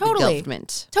us, Totally. the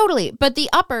government. Totally. But the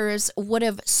uppers would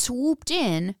have swooped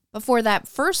in before that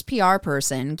first PR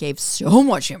person gave so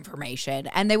much information.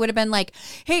 And they would have been like,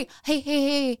 hey,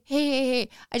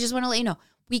 I just want to let you know,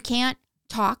 we can't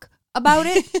talk about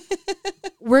it.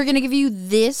 We're going to give you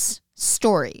this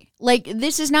story. Like,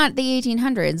 this is not the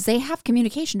 1800s. They have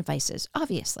communication devices,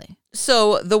 obviously.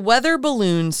 So the weather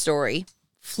balloon story,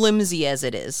 flimsy as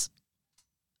it is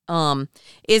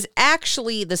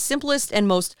actually the simplest and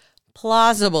most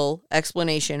plausible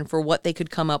explanation for what they could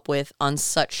come up with on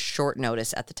such short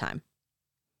notice at the time.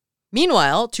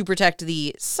 Meanwhile, to protect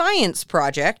the science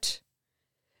project,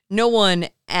 no one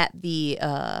at the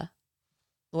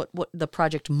what the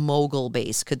Project Mogul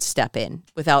base could step in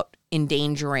without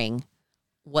endangering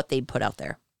what they'd put out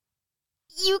there.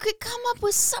 You could come up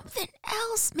with something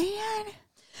else, man.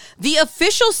 The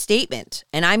official statement,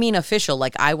 and I mean official,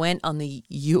 like I went on the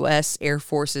U.S. Air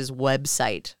Force's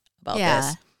website about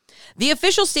this. The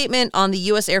official statement on the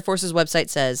U.S. Air Force's website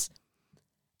says,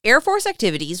 Air Force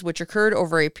activities, which occurred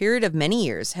over a period of many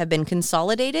years, have been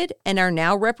consolidated and are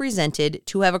now represented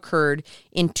to have occurred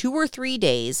in 2 or 3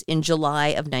 days in July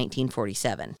of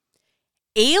 1947.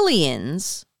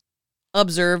 Aliens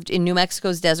observed in New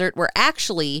Mexico's desert were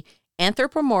actually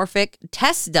anthropomorphic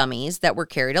test dummies that were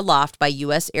carried aloft by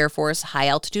U.S. Air Force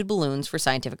high-altitude balloons for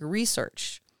scientific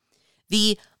research.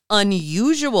 The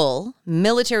unusual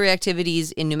military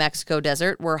activities in New Mexico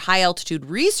desert were high-altitude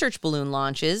research balloon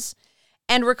launches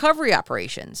and recovery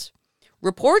operations.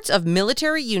 Reports of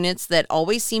military units that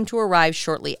always seem to arrive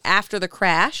shortly after the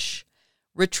crash,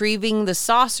 retrieving the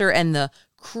saucer and the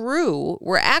crew,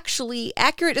 were actually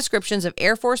accurate descriptions of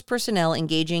Air Force personnel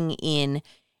engaging in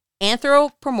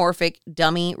anthropomorphic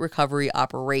dummy recovery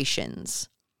operations.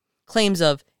 Claims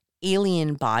of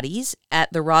alien bodies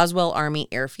at the Roswell Army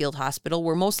Airfield Hospital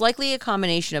were most likely a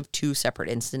combination of 2 separate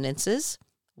incidences.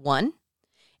 1,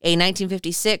 a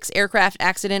 1956 aircraft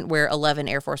accident where 11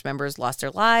 Air Force members lost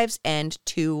their lives, and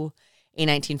 2, a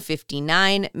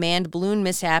 1959 manned balloon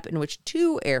mishap in which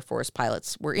 2 Air Force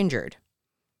pilots were injured.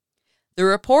 The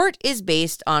report is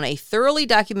based on a thoroughly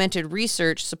documented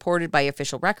research supported by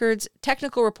official records,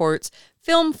 technical reports,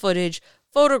 film footage,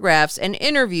 photographs, and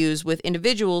interviews with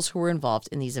individuals who were involved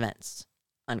in these events.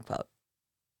 Unquote.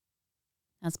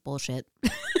 That's bullshit.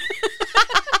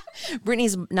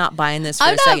 Brittany's not buying this for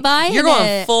I'm a second. not buying You're going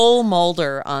it. full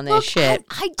Mulder on this shit.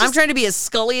 I'm trying to be as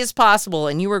Scully as possible,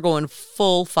 and you were going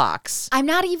full Fox. I'm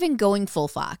not even going full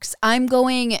Fox. I'm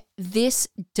going, this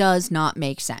does not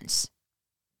make sense.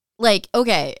 Like,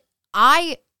 okay,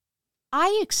 I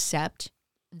accept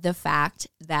the fact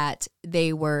that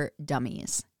they were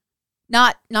dummies.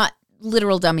 Not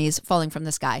literal dummies falling from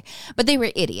the sky, but they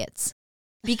were idiots.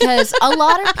 Because a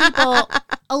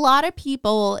lot of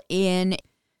people in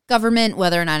government,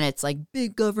 whether or not it's like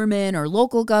big government or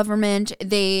local government,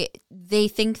 they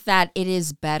think that it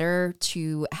is better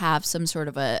to have some sort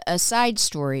of a side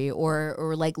story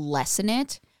or like lessen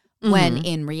it, when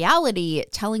in reality,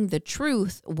 telling the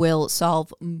truth will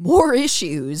solve more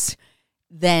issues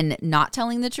than not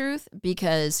telling the truth,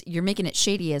 because you're making it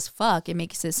shady as fuck. It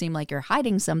makes it seem like you're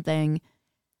hiding something.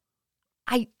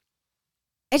 It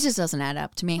just doesn't add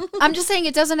up to me. I'm just saying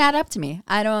it doesn't add up to me.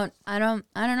 I don't know.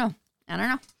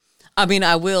 I mean,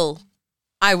 I will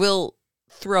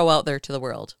throw out there to the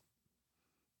world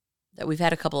that we've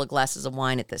had a couple of glasses of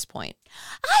wine at this point.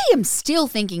 I am still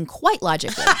thinking quite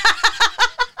logically.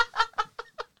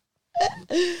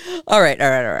 All right.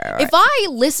 If I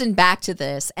listen back to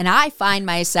this and I find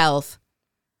myself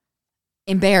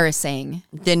embarrassing,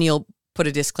 then you'll put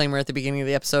a disclaimer at the beginning of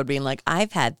the episode being like,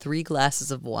 I've had 3 glasses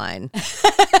of wine.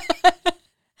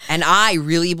 And I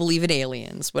really believe in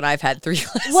aliens when I've had 3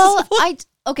 glasses of wine.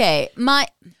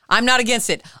 I'm not against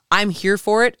it. I'm here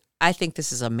for it. I think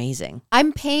this is amazing.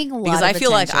 I'm paying a lot because of I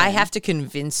feel attention. like I have to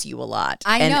convince you a lot.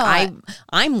 I know. And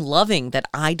I'm loving that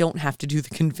I don't have to do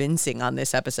the convincing on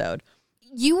this episode.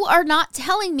 You are not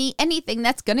telling me anything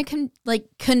that's going to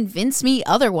convince me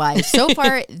otherwise. So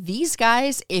far, these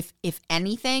guys, if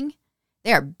anything,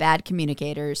 they are bad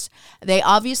communicators. They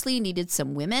obviously needed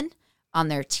some women on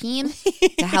their team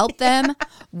to help them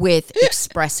with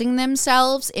expressing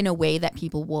themselves in a way that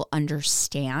people will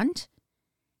understand,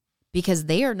 because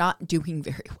they are not doing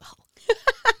very well.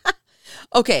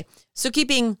 Okay, so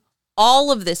keeping all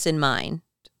of this in mind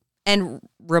and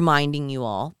reminding you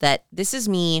all that this is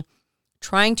me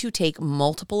trying to take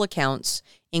multiple accounts,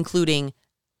 including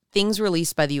things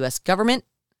released by the U.S. government,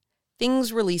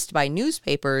 things released by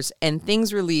newspapers, and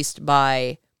things released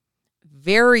by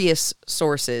various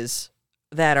sources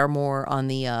that are more on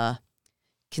the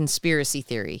conspiracy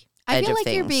theory edge I feel of like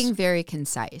things. you're being very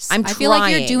concise. I'm I feel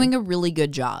like you're trying. doing a really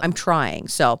good job. I'm trying.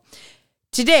 So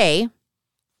today,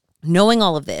 knowing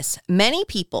all of this, many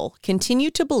people continue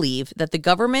to believe that the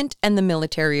government and the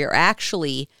military are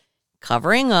actually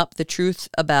covering up the truth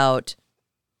about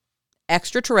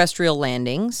extraterrestrial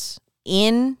landings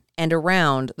in and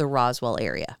around the Roswell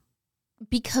area.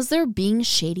 Because they're being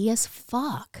shady as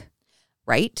fuck.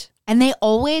 Right? And they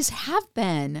always have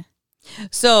been.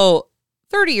 So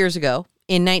 30 years ago,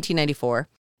 in 1994,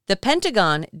 the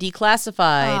Pentagon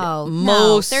declassified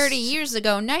most... 30 years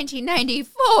ago,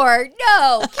 1994.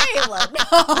 No, Kayla,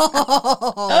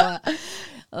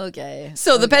 no. Okay.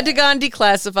 So the Pentagon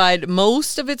declassified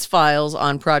most of its files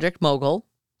on Project Mogul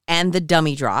and the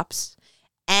dummy drops,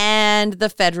 and the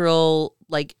federal,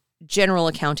 General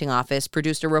Accounting Office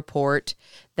produced a report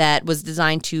that was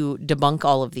designed to debunk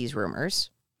all of these rumors.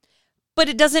 But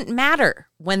it doesn't matter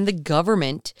when the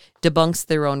government debunks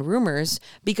their own rumors,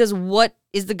 because what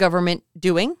is the government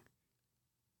doing?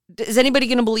 Is anybody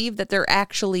going to believe that they're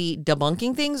actually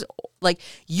debunking things? Like,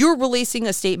 you're releasing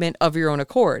a statement of your own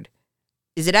accord.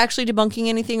 Is it actually debunking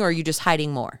anything, or are you just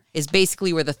hiding more? Is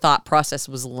basically where the thought process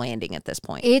was landing at this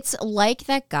point. It's like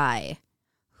that guy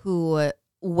who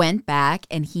went back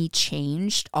and he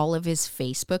changed all of his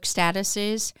Facebook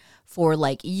statuses for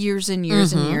years and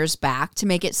years and years back to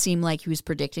make it seem like he was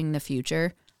predicting the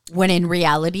future, when in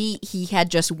reality he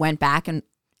had just went back and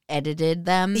edited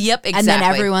them. Yep, exactly. And then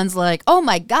everyone's like, oh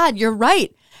my God, you're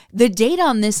right. The date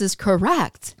on this is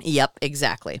correct. Yep,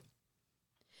 exactly.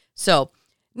 So,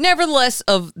 nevertheless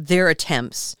of their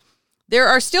attempts, there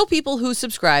are still people who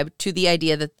subscribe to the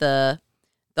idea that the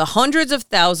hundreds of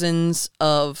thousands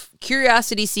of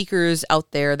curiosity seekers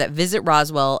out there that visit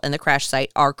Roswell and the crash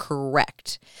site are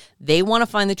correct. They want to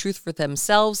find the truth for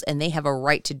themselves, and they have a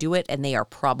right to do it, and they are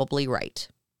probably right.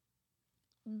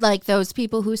 Like those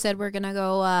people who said we're going to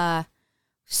go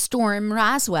storm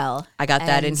Roswell. I got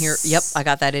that in here. Yep, I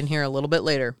got that in here a little bit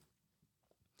later.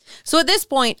 So at this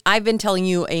point, I've been telling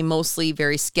you a mostly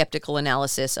very skeptical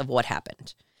analysis of what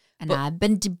happened. And I've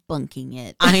been debunking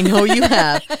it. I know you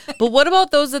have. But what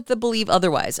about those that believe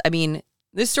otherwise? I mean,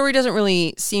 this story doesn't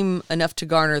really seem enough to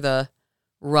garner the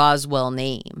Roswell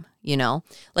name, you know?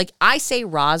 Like, I say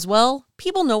Roswell,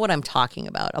 people know what I'm talking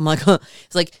about. I'm like, huh.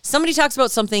 It's like somebody talks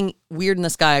about something weird in the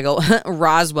sky. I go,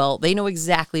 Roswell. They know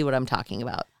exactly what I'm talking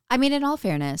about. I mean, in all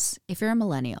fairness, if you're a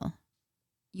millennial,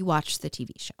 you watch the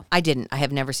TV show. I didn't. I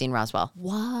have never seen Roswell.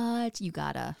 What? You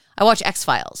gotta. I watch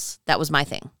X-Files. That was my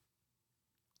thing.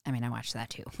 I mean, I watched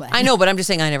that too. But. I know, but I'm just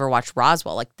saying I never watched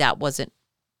Roswell. Like, that wasn't...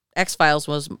 X-Files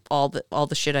was all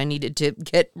the shit I needed to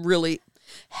get really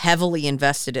heavily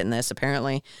invested in this,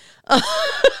 apparently.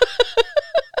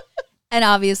 And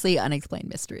obviously, unexplained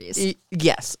mysteries.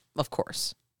 Yes, of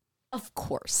course. Of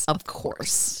course. Of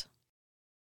course.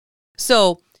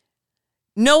 So,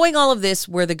 knowing all of this,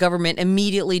 where the government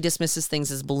immediately dismisses things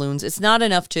as balloons, it's not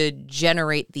enough to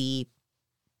generate the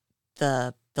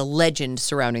legend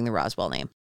surrounding the Roswell name.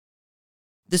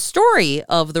 The story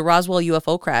of the Roswell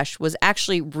UFO crash was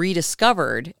actually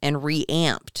rediscovered and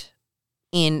reamped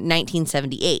in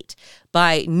 1978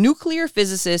 by nuclear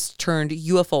physicist turned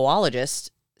UFOologist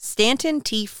Stanton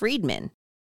T. Friedman,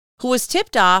 who was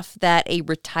tipped off that a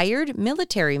retired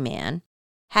military man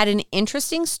had an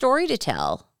interesting story to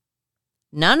tell.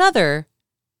 None other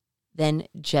than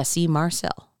Jesse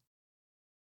Marcel.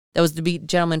 That was the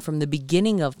gentleman from the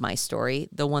beginning of my story,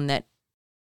 the one that,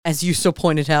 as you so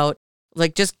pointed out,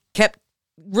 just kept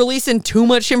releasing too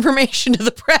much information to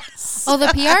the press. Oh, the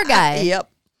PR guy.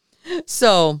 Yep.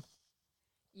 So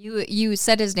you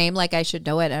said his name like I should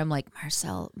know it, and I'm like,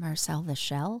 Marcel the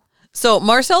Shell? So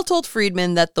Marcel told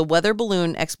Friedman that the weather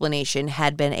balloon explanation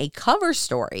had been a cover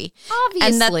story.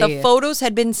 Obviously. And that the photos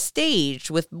had been staged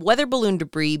with weather balloon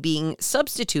debris being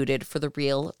substituted for the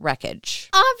real wreckage.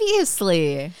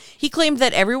 Obviously. He claimed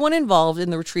that everyone involved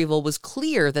in the retrieval was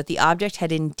clear that the object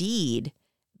had indeed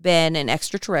been an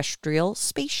extraterrestrial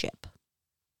spaceship.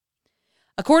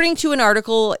 According to an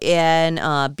article in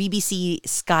BBC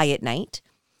Sky at Night,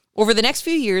 over the next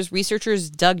few years, researchers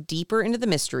dug deeper into the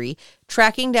mystery,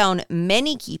 tracking down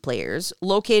many key players,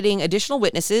 locating additional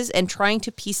witnesses, and trying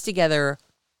to piece together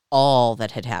all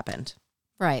that had happened.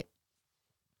 Right.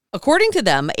 According to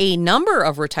them, a number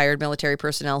of retired military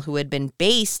personnel who had been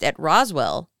based at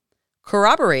Roswell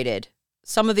corroborated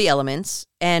some of the elements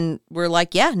and were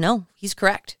like, yeah, no, he's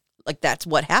correct. Like, that's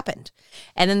what happened.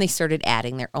 And then they started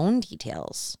adding their own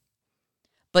details.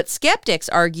 But skeptics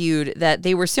argued that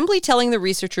they were simply telling the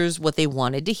researchers what they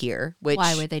wanted to hear, which...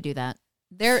 Why would they do that?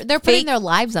 They're putting their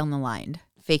lives on the line.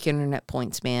 Fake internet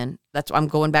points, man. That's I'm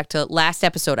going back to last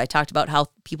episode. I talked about how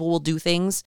people will do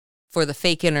things for the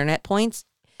fake internet points.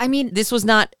 I mean, this was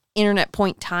not internet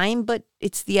point time, but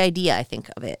it's the idea, I think,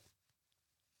 of it.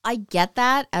 I get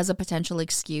that as a potential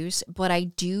excuse, but I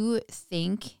do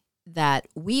think that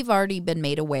we've already been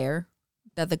made aware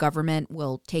that the government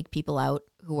will take people out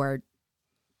who are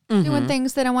doing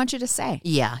things they don't want you to say.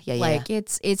 Yeah. Like,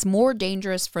 it's more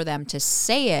dangerous for them to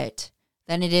say it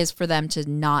than it is for them to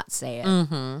not say it.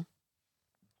 Mm-hmm.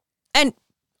 And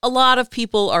a lot of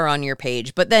people are on your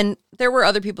page, but then there were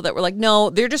other people that were like, no,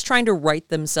 they're just trying to write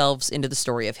themselves into the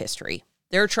story of history.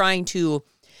 They're trying to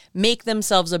make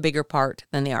themselves a bigger part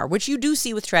than they are, which you do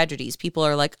see with tragedies. People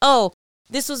are like, oh,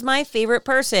 this was my favorite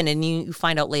person, and you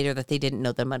find out later that they didn't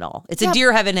know them at all. It's a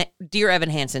Dear Evan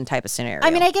Hansen type of scenario.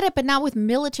 I mean, I get it, but not with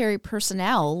military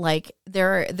personnel. Like,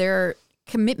 their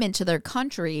commitment to their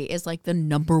country is like the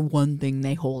number one thing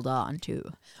they hold on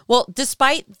to. Well,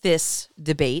 despite this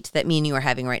debate that me and you are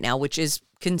having right now, which is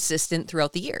consistent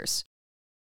throughout the years,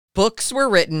 books were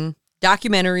written,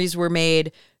 documentaries were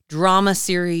made, drama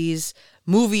series,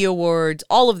 movie awards,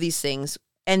 all of these things.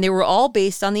 And they were all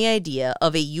based on the idea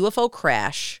of a UFO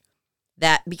crash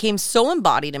that became so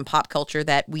embodied in pop culture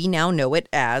that we now know it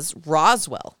as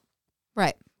Roswell.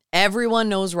 Right. Everyone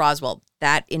knows Roswell.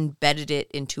 That embedded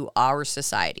it into our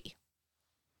society.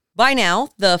 By now,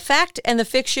 the fact and the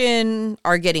fiction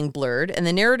are getting blurred, and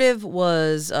the narrative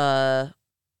was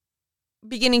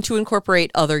beginning to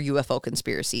incorporate other UFO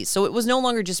conspiracies. So it was no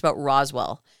longer just about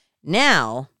Roswell.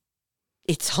 Now,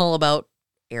 it's all about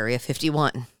Area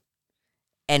 51.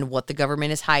 And what the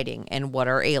government is hiding, and what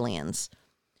are aliens.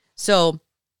 So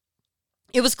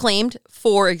it was claimed,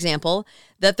 for example,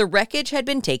 that the wreckage had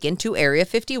been taken to Area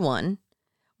 51,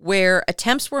 where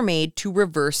attempts were made to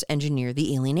reverse engineer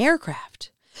the alien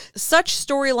aircraft. Such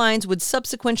storylines would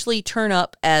subsequently turn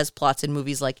up as plots in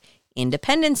movies like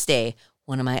Independence Day,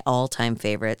 one of my all-time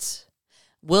favorites.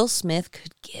 Will Smith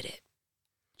could get it.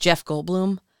 Jeff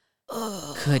Goldblum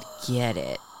could get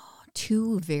it.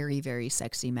 Two very, very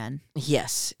sexy men.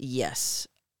 Yes.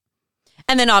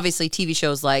 And then obviously TV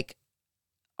shows like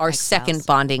our X-Files. Second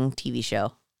bonding TV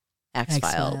show,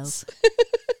 X-Files.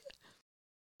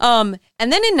 And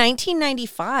then in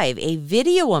 1995, a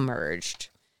video emerged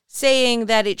saying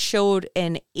that it showed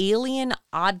an alien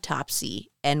autopsy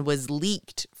and was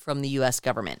leaked from the U.S.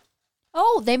 government.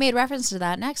 Oh, they made reference to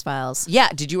that in X-Files. Yeah.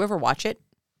 Did you ever watch it?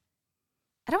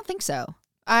 I don't think so.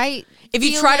 If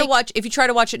you try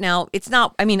to watch it now, it's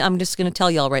not, I mean, I'm just going to tell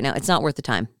y'all right now, it's not worth the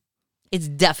time. It's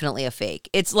definitely a fake.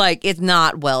 It's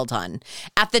not well done.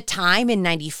 At the time in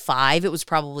 95, it was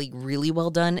probably really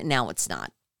well done. Now it's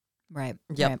not. Right.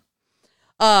 Yep.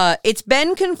 Right. It's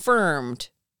been confirmed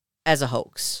as a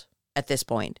hoax at this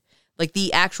point. Like,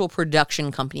 the actual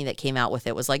production company that came out with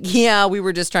it was like, yeah, we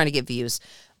were just trying to get views.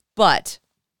 But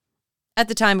at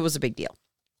the time, it was a big deal.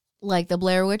 Like the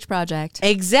Blair Witch Project.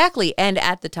 Exactly. And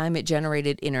at the time, it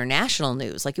generated international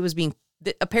news. Like, it was being...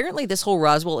 Apparently, this whole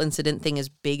Roswell incident thing is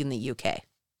big in the UK.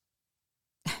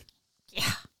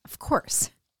 Yeah, of course.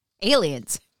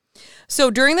 Aliens. So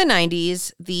during the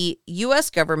 90s, the U.S.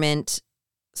 government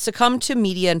succumbed to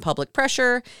media and public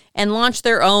pressure and launched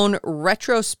their own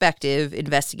retrospective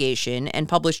investigation and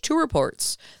published two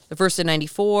reports, the first in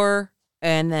 94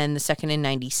 and then the second in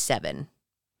 97.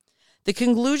 The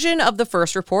conclusion of the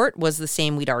first report was the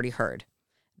same we'd already heard,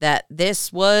 that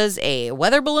this was a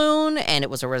weather balloon and it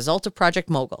was a result of Project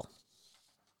Mogul.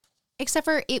 Except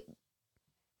for it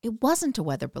wasn't a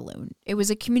weather balloon. It was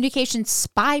a communication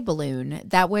spy balloon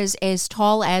that was as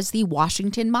tall as the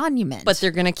Washington Monument. But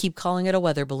they're going to keep calling it a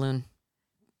weather balloon.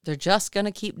 They're just going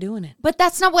to keep doing it. But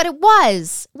that's not what it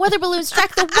was. Weather balloons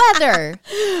track the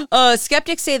weather.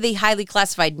 Skeptics say the highly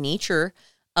classified nature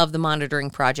of the monitoring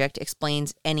project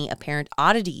explains any apparent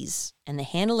oddities and the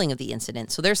handling of the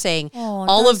incident. So they're saying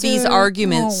all of these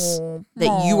arguments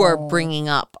that you are bringing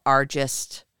up are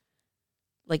just,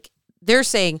 like, they're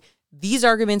saying these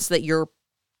arguments that you're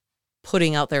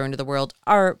putting out there into the world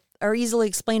are easily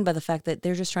explained by the fact that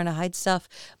they're just trying to hide stuff.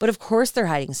 But of course they're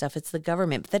hiding stuff. It's the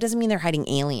government. But that doesn't mean they're hiding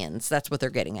aliens. That's what they're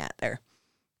getting at there.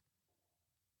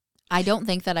 I don't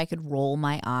think that I could roll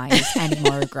my eyes any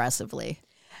more aggressively.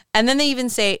 And then they even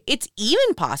say it's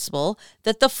even possible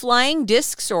that the flying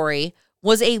disc story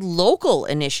was a local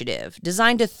initiative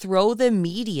designed to throw the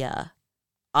media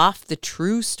off the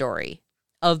true story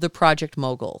of the Project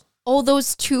Mogul Oh,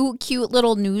 those two cute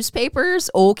little newspapers?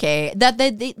 Okay. That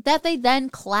they then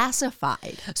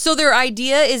classified. So their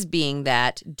idea is being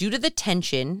that due to the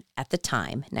tension at the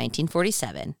time,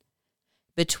 1947,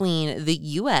 between the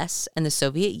U.S. and the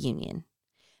Soviet Union,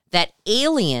 that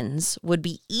aliens would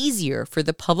be easier for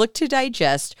the public to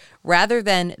digest rather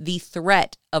than the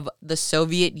threat of the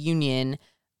Soviet Union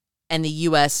and the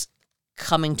U.S.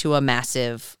 coming to a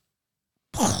massive...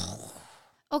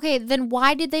 Okay, then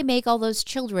why did they make all those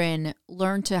children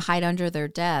learn to hide under their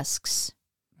desks?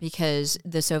 Because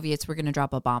the Soviets were going to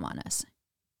drop a bomb on us.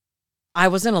 I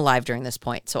wasn't alive during this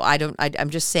point, so I'm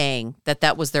just saying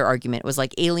that was their argument. It was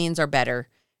like aliens are better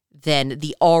than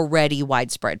the already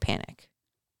widespread panic.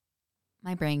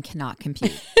 My brain cannot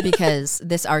compute because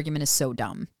this argument is so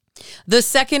dumb. The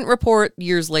second report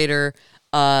years later,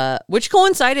 which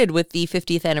coincided with the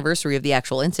 50th anniversary of the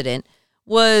actual incident,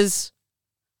 was...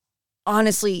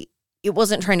 honestly, it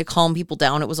wasn't trying to calm people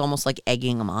down. It was almost like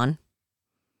egging them on.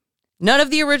 None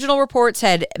of the original reports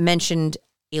had mentioned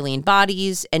alien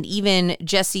bodies, and even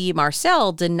Jesse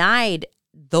Marcel denied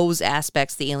those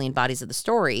aspects, the alien bodies of the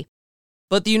story.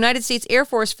 But the United States Air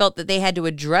Force felt that they had to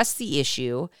address the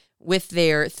issue with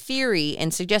their theory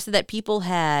and suggested that people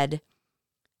had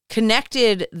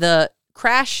connected the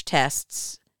crash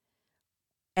tests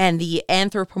and the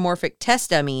anthropomorphic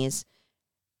test dummies,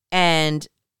 and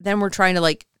then we're trying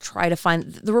to find...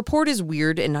 The report is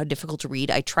weird and difficult to read.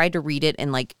 I tried to read it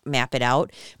and map it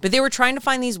out, but they were trying to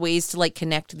find these ways to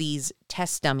connect these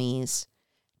test dummies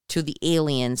to the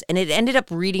aliens, and it ended up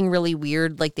reading really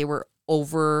weird. They were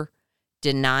over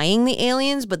denying the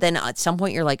aliens, but then at some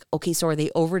point you're like, okay, so are they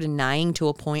over denying to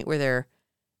a point where they're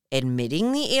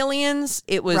admitting the aliens?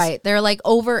 It was right. They're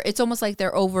over. It's almost like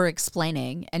they're over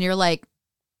explaining, and you're like,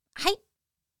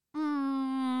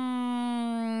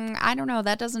 I don't know.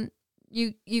 That doesn't.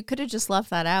 You could have just left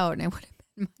that out, and it would have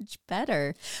been much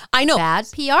better. I know. Bad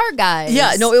PR, guys.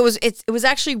 Yeah. No. It was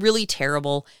actually really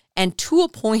terrible, and to a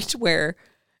point where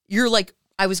you're like,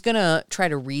 I was gonna try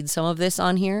to read some of this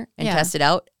on here and test it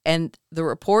out, and the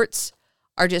reports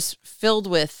are just filled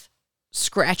with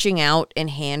scratching out and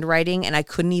handwriting, and I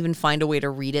couldn't even find a way to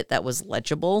read it that was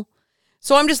legible.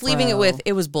 So I'm just leaving it with,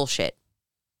 it was bullshit.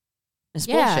 It's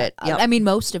bullshit. Yep. I mean,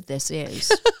 most of this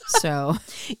is. So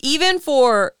even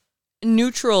for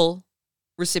neutral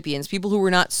recipients, people who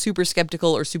were not super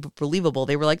skeptical or super believable,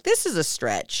 they were like, this is a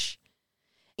stretch.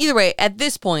 Either way, at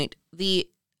this point, the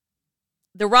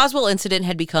Roswell incident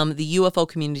had become the UFO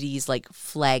community's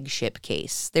flagship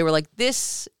case. They were like,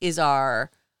 this is the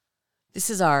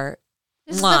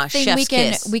thing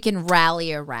we can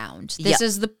rally around. This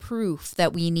is the proof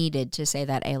that we needed to say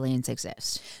that aliens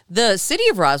exist. The city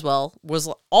of Roswell was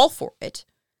all for it.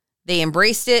 They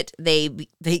embraced it. They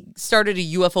started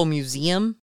a UFO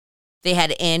museum. They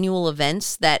had annual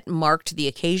events that marked the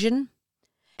occasion.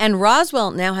 And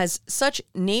Roswell now has such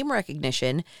name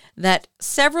recognition that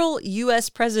several U.S.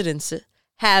 presidents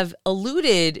have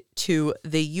alluded to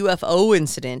the UFO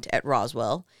incident at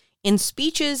Roswell in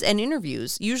speeches and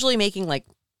interviews, usually making a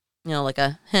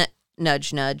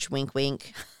nudge, nudge, wink,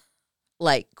 wink,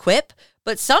 quip.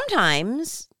 But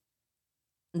sometimes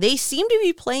they seem to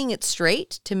be playing it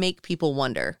straight to make people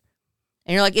wonder.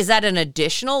 And you're like, is that an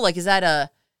additional, is that a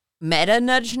meta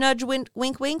nudge, nudge, wink,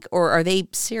 wink, wink? Or are they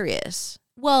serious?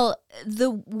 Well, the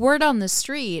word on the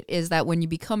street is that when you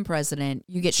become president,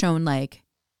 you get shown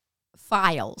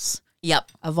files.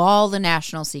 Yep. Of all the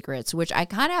national secrets, which I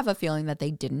kind of have a feeling that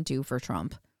they didn't do for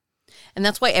Trump. And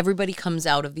that's why everybody comes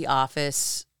out of the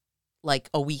office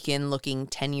a weekend looking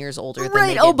 10 years older than right.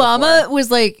 they did Obama before. was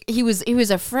he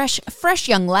was a fresh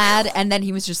young lad, and then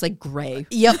he was just gray.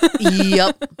 Yep.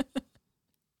 Yep.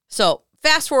 So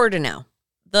fast forward to now.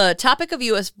 The topic of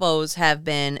UFOs have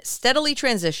been steadily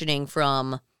transitioning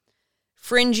from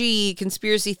fringy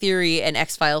conspiracy theory and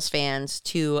X-Files fans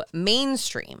to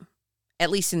mainstream, at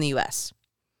least in the U.S.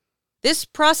 This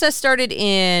process started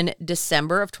in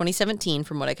December of 2017,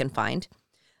 from what I can find.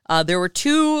 There were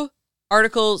two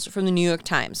articles from the New York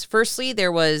Times. Firstly,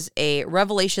 there was a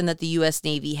revelation that the U.S.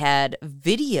 Navy had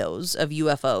videos of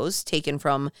UFOs taken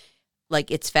from,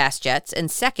 its fast jets.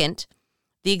 And second,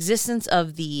 the existence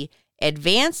of the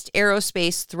Advanced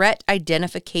Aerospace Threat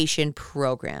Identification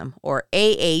Program, or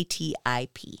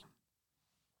AATIP.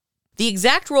 The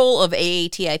exact role of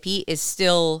AATIP is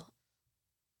still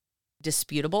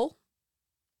disputable,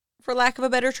 for lack of a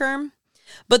better term,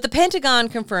 but the Pentagon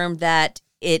confirmed that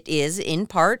it is, in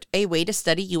part, a way to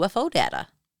study UFO data.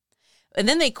 And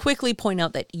then they quickly point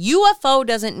out that UFO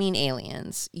doesn't mean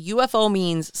aliens. UFO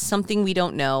means something we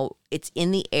don't know. It's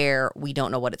in the air. We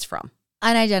don't know what it's from.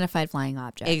 Unidentified flying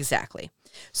object. Exactly.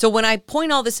 So when I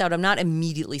point all this out, I'm not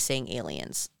immediately saying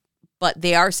aliens, but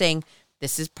they are saying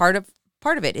this is part of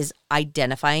it is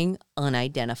identifying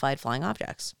unidentified flying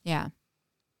objects. Yeah.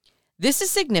 This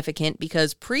is significant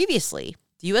because previously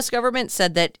the U.S. government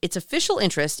said that its official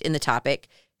interest in the topic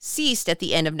ceased at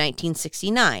the end of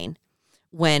 1969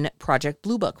 when Project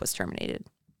Blue Book was terminated.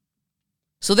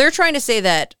 So they're trying to say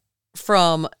that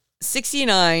from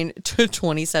 69 to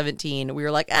 2017, we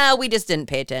were like, we just didn't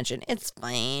pay attention. It's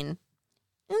fine.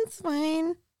 It's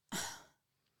fine.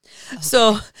 Okay.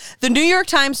 So the New York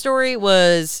Times story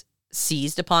was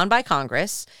seized upon by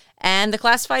Congress, and the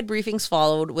classified briefings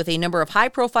followed with a number of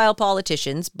high-profile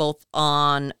politicians,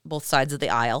 on both sides of the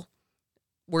aisle,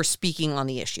 were speaking on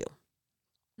the issue.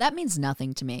 That means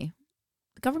nothing to me.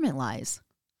 The government lies.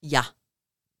 Yeah.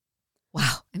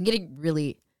 Wow. I'm getting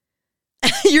really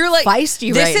You're like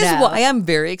feisty this right is now. why I'm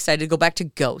very excited to go back to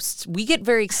ghosts. We get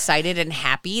very excited and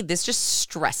happy. This just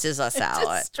stresses us out. It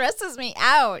just stresses me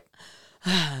out.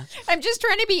 I'm just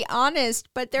trying to be honest,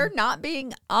 but they're not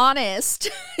being honest.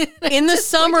 In the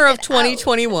summer of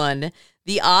 2021,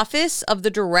 the Office of the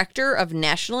Director of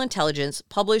National Intelligence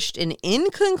published an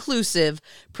inconclusive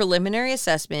preliminary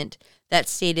assessment that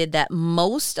stated that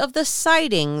most of the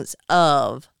sightings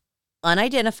of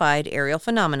unidentified aerial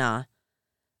phenomena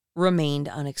remained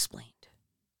unexplained.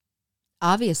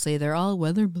 Obviously, they're all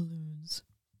weather balloons.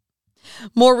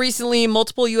 More recently,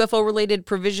 multiple UFO-related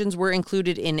provisions were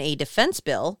included in a defense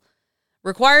bill,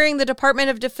 requiring the Department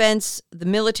of Defense, the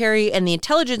military, and the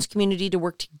intelligence community to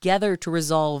work together to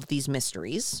resolve these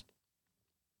mysteries.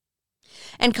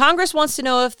 And Congress wants to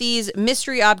know if these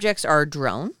mystery objects are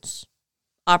drones,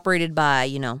 operated by,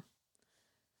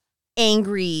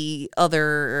 angry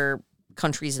other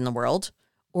countries in the world,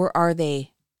 or are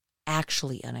they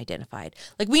actually unidentified?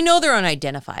 Like, we know they're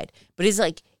unidentified, but is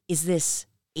this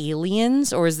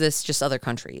aliens or is this just other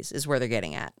countries is where they're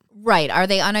getting at? Right. Are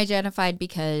they unidentified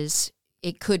because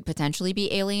it could potentially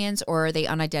be aliens, or are they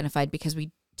unidentified because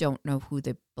we don't know who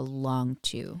they belong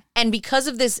to? And because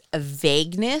of this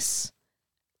vagueness,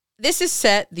 this has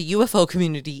set the UFO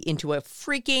community into a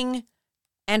freaking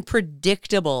and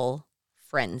predictable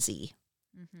frenzy.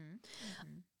 Mm-hmm.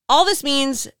 Mm-hmm. All this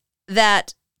means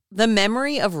that the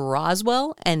memory of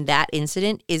Roswell and that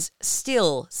incident is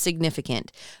still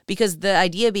significant, because the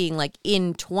idea being, like,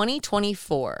 in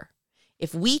 2024,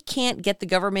 if we can't get the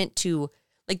government to,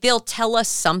 like, they'll tell us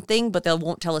something, but they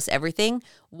won't tell us everything.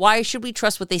 Why should we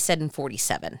trust what they said in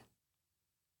 47?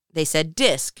 They said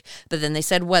disc, but then they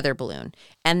said weather balloon.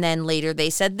 And then later they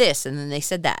said this, and then they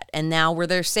said that. And now where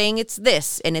they're saying it's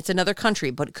this, and it's another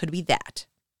country, but it could be that.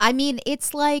 I mean,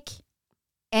 it's like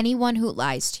anyone who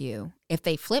lies to you. If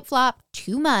they flip-flop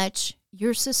too much,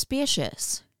 you're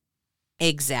suspicious.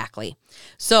 Exactly.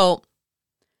 So,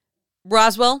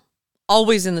 Roswell,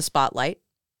 always in the spotlight.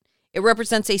 It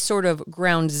represents a sort of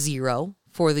ground zero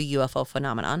for the UFO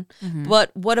phenomenon. Mm-hmm.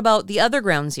 But what about the other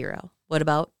ground zero? What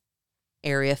about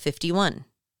Area 51?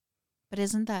 But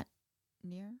isn't that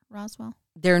near Roswell?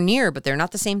 They're near, but they're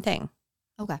not the same thing.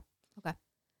 Okay.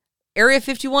 Area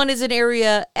 51 is an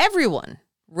area everyone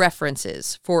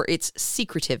references for its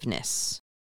secretiveness.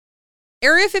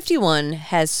 Area 51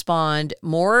 has spawned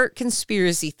more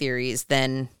conspiracy theories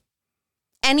than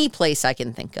any place I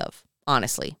can think of,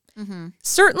 honestly. Mm-hmm.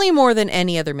 Certainly more than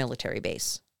any other military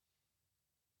base.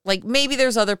 Like, maybe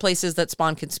there's other places that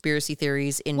spawn conspiracy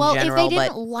theories in general. Well, if they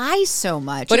didn't lie so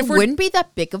much, it wouldn't be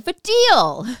that big of a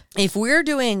deal. If we're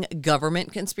doing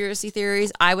government conspiracy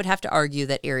theories, I would have to argue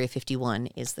that Area 51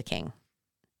 is the king.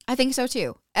 I think so,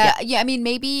 too. Yeah, I mean,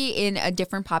 maybe in a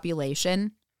different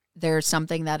population, there's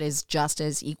something that is just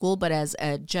as equal, but as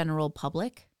a general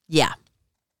public. Yeah.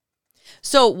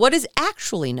 So what is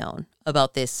actually known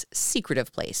about this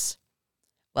secretive place?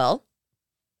 Well,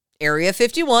 Area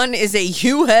 51 is a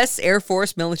U.S. Air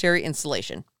Force military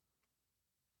installation.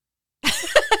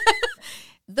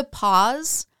 The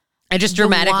pause. I just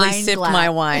dramatically sipped my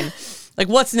wine. Like,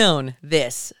 what's known?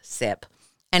 This sip.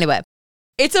 Anyway,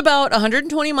 it's about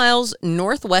 120 miles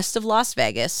northwest of Las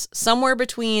Vegas, somewhere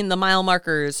between the mile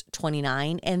markers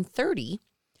 29 and 30,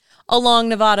 along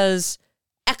Nevada's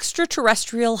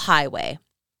extraterrestrial highway,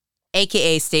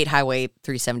 a.k.a. State Highway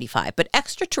 375. But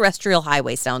extraterrestrial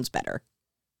highway sounds better.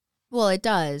 Well, it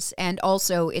does. And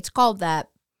also, it's called that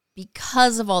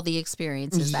because of all the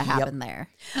experiences that happen there.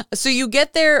 So you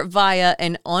get there via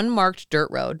an unmarked dirt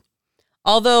road.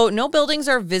 Although no buildings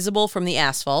are visible from the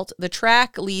asphalt, the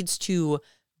track leads to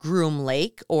Groom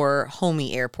Lake, or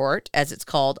Homey Airport, as it's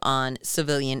called on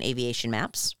civilian aviation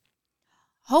maps.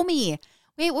 Homey.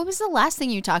 Wait, what was the last thing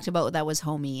you talked about that was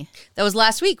homey? That was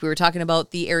last week. We were talking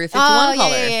about the Area 51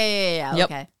 caller. Yeah. Yeah,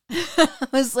 Yep. okay. I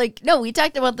was like, no, we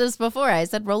talked about this before. I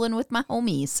said rolling with my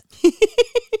homies.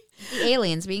 The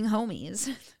aliens being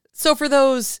homies. So for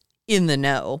those in the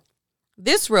know,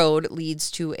 this road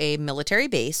leads to a military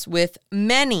base with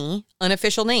many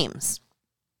unofficial names.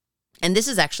 And this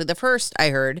is actually the first I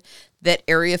heard that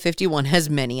Area 51 has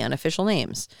many unofficial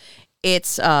names.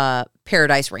 It's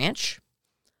Paradise Ranch,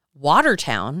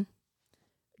 Watertown,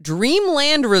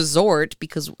 Dreamland Resort,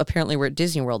 because apparently we're at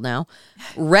Disney World now,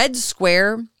 Red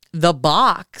Square, The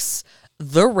Box,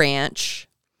 The Ranch,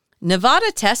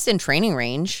 Nevada Test and Training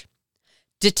Range,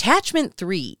 Detachment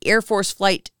 3, Air Force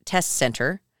Flight Test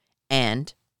Center,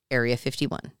 and Area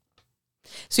 51.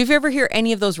 So if you ever hear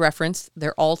any of those referenced,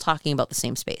 they're all talking about the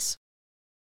same space.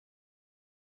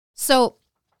 So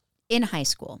in high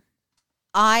school,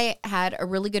 I had a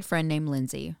really good friend named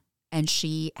Lindsay, and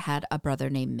she had a brother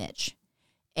named Mitch.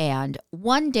 And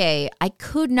one day, I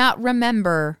could not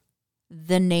remember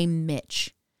the name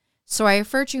Mitch. So I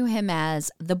refer to him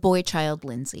as the boy child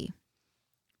Lindsay.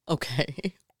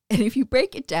 Okay. And if you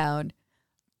break it down,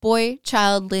 boy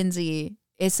child Lindsay,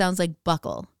 it sounds like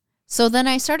Buckle. So then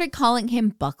I started calling him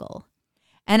Buckle.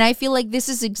 And I feel like this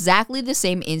is exactly the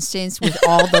same instance with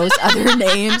all those other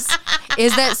names,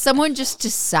 is that someone just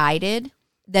decided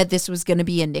that this was going to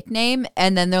be a nickname,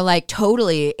 and then they're like,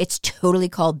 it's totally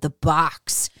called The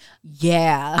Box.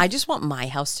 Yeah. I just want my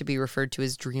house to be referred to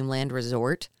as Dreamland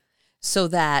Resort so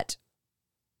that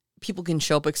people can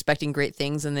show up expecting great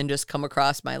things and then just come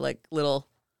across my like little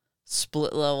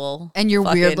split level. And your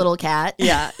weird little cat.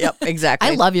 Yeah, yep, exactly.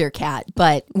 I love your cat,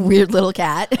 but weird little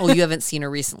cat. Oh, you haven't seen her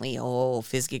recently. Oh,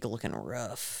 Fizzgig looking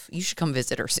rough. You should come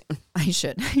visit her soon. I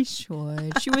should.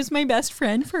 She was my best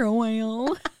friend for a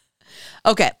while.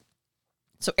 Okay,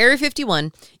 so Area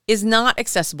 51 is not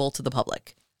accessible to the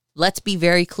public. Let's be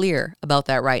very clear about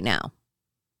that right now.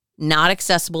 Not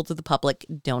accessible to the public.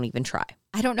 Don't even try.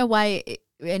 I don't know why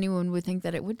anyone would think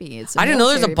that it would be. I didn't know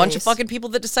there's a bunch of fucking people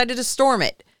that decided to storm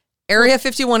it. Area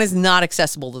 51 is not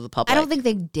accessible to the public. I don't think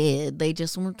they did. They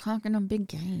just were talking a big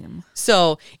game.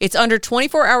 So it's under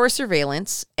 24-hour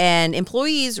surveillance, and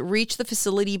employees reach the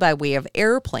facility by way of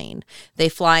airplane. They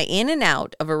fly in and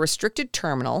out of a restricted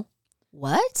terminal.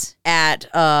 What?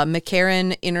 At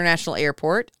McCarran International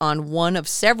Airport on one of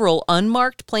several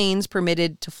unmarked planes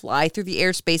permitted to fly through the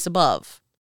airspace above.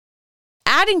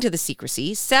 Adding to the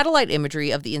secrecy, satellite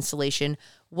imagery of the installation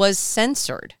was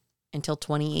censored until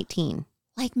 2018.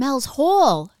 Like Mel's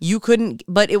Hole. You couldn't,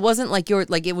 but it wasn't like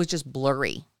it was just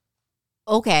blurry.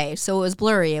 Okay, so it was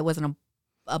blurry. It wasn't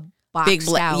a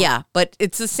boxed out. Yeah, but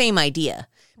it's the same idea.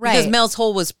 Right. Because Mel's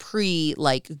Hole was pre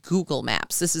Google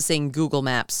Maps. This is saying Google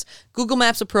Maps. Google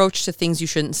Maps' approach to things you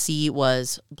shouldn't see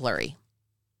was blurry.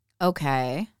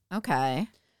 Okay.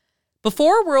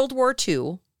 Before World War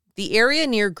II, the area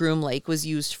near Groom Lake was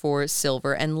used for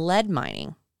silver and lead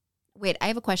mining. Wait, I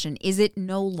have a question. Is it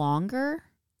no longer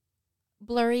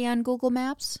blurry on Google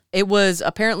Maps? It was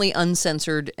apparently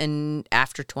uncensored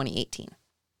after 2018.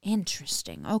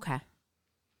 Interesting. Okay.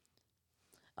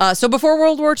 So before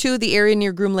World War II, the area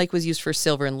near Groom Lake was used for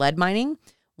silver and lead mining.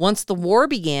 Once the war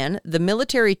began, the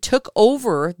military took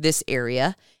over this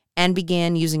area and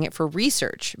began using it for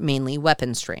research, mainly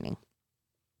weapons training.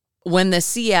 When the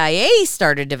CIA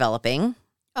started developing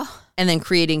and then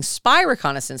creating spy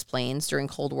reconnaissance planes during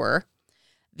Cold War,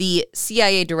 the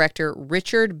CIA director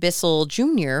Richard Bissell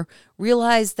Jr.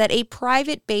 realized that a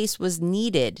private base was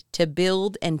needed to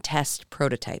build and test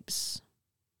prototypes.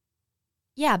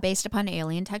 Yeah, based upon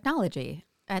alien technology.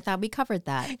 I thought we covered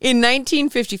that. In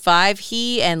 1955,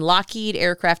 he and Lockheed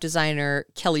aircraft designer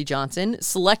Kelly Johnson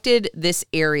selected this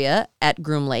area at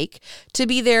Groom Lake to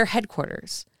be their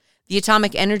headquarters. The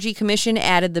Atomic Energy Commission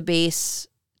added the base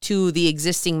to the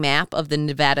existing map of the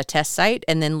Nevada test site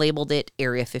and then labeled it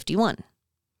Area 51.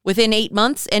 Within 8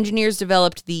 months, engineers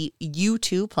developed the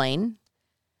U-2 plane.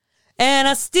 And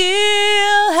I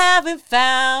still haven't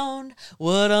found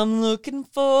what I'm looking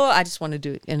for. I just want to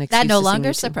do an excuse. That no to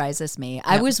longer sing surprises me. No.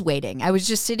 I was waiting. I was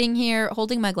just sitting here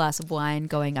holding my glass of wine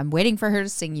going, I'm waiting for her to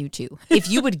sing U2.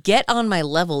 If you would get on my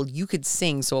level, you could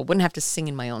sing so I wouldn't have to sing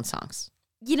in my own songs.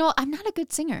 You know, I'm not a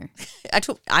good singer.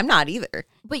 I'm not either.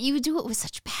 But you do it with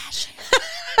such passion.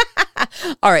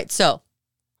 All right, so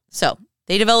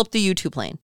they developed the U-2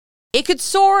 plane. It could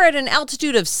soar at an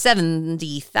altitude of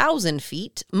 70,000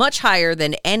 feet, much higher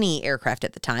than any aircraft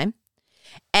at the time.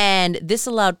 And this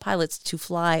allowed pilots to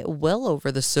fly well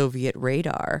over the Soviet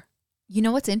radar. You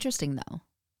know what's interesting, though?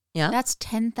 Yeah? That's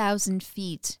 10,000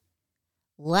 feet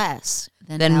less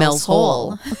than Mel's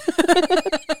Hole.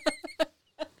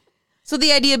 So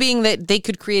the idea being that they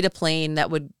could create a plane that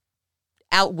would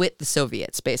outwit the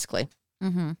Soviets, basically.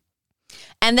 Mm-hmm.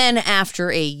 And then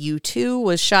after a U-2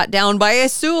 was shot down by a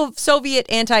Soviet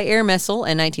anti-air missile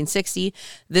in 1960,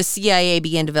 the CIA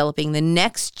began developing the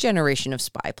next generation of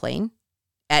spy plane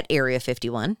at Area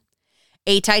 51,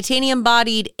 a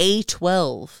titanium-bodied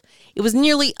A-12. It was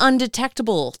nearly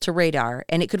undetectable to radar,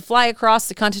 and it could fly across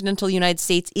the continental United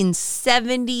States in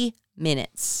 70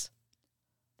 minutes.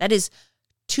 That is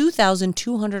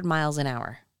 2,200 miles an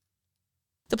hour.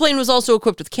 The plane was also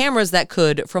equipped with cameras that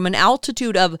could, from an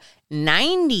altitude of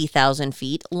 90,000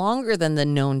 feet, longer than the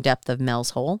known depth of Mel's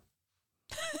Hole,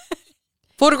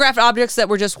 photographed objects that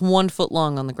were just 1 foot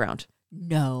long on the ground.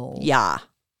 No. Yeah.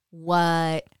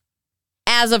 What?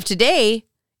 As of today,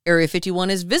 Area 51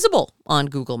 is visible on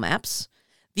Google Maps.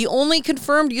 The only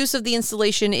confirmed use of the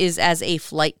installation is as a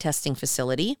flight testing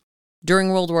facility. During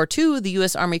World War II, the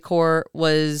U.S. Army Corps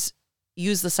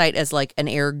used the site as like an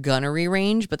air gunnery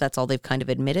range, but that's all they've kind of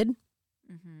admitted.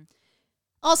 Mm-hmm.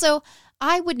 Also,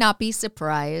 I would not be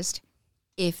surprised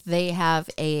if they have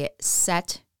a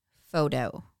set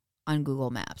photo on Google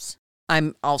Maps.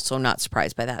 I'm also not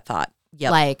surprised by that thought.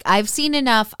 Yep. Like I've seen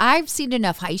enough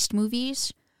heist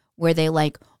movies where they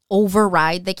like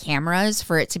override the cameras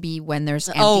for it to be when there's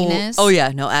emptiness. Oh yeah,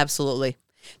 no, absolutely.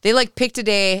 They like picked a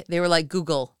day. They were like,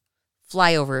 Google,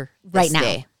 fly over this right now.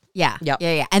 Day. Yeah. Yep.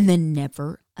 Yeah. And then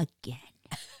never again.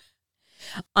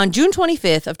 On June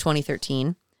 25th of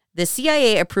 2013, the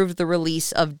CIA approved the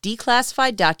release of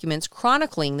declassified documents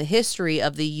chronicling the history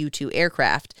of the U-2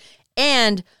 aircraft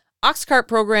and Oxcart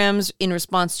programs in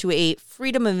response to a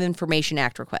Freedom of Information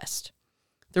Act request.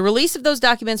 The release of those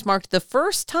documents marked the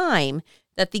first time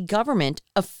that the government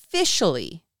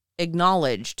officially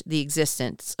acknowledged the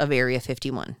existence of Area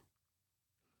 51.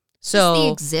 So, just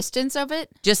the existence of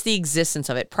it? Just the existence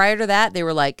of it. Prior to that, they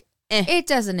were like, It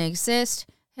doesn't exist.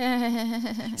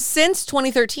 Since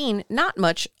 2013, not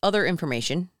much other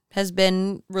information has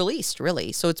been released,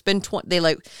 really. So it's been,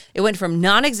 it went from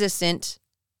non-existent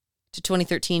to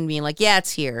 2013 being like, yeah,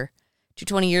 it's here, to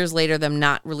 20 years later, them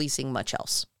not releasing much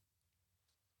else.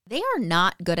 They are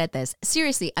not good at this.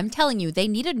 Seriously, I'm telling you, they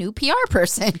need a new PR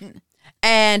person.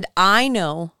 And I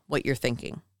know what you're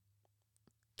thinking.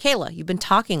 Kayla, you've been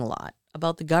talking a lot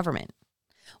about the government.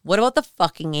 What about the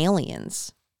fucking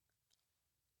aliens?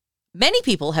 Many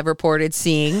people have reported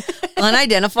seeing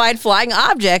unidentified flying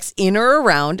objects in or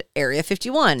around Area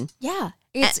 51. Yeah,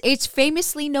 it's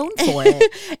famously known for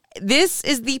it. This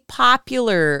is the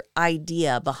popular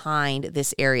idea behind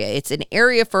this area. It's an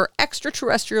area for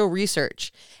extraterrestrial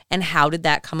research. And how did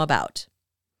that come about?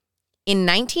 In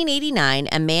 1989,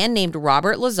 a man named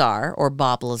Robert Lazar, or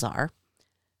Bob Lazar,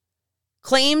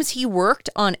 claims he worked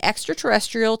on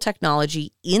extraterrestrial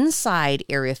technology inside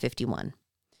Area 51.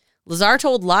 Lazar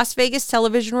told Las Vegas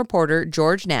television reporter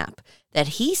George Knapp that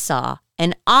he saw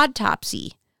an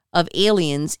autopsy of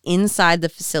aliens inside the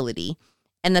facility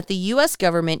and that the U.S.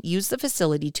 government used the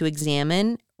facility to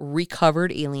examine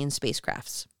recovered alien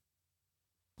spacecrafts.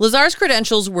 Lazar's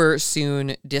credentials were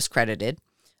soon discredited.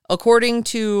 According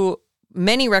to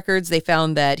many records, they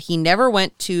found that he never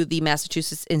went to the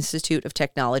Massachusetts Institute of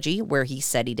Technology, where he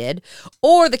said he did,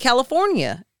 or the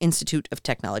California Institute of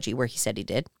Technology, where he said he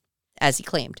did, as he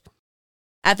claimed.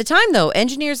 At the time, though,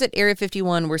 engineers at Area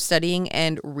 51 were studying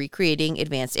and recreating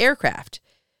advanced aircraft,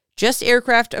 just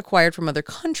aircraft acquired from other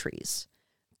countries.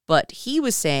 But he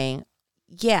was saying,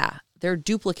 yeah, they're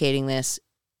duplicating this.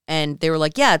 And they were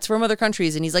like, yeah, it's from other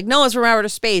countries. And he's like, no, it's from outer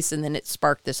space. And then it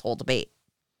sparked this whole debate.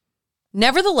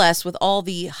 Nevertheless, with all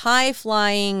the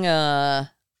high-flying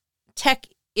tech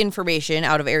information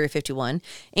out of Area 51,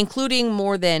 including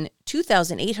more than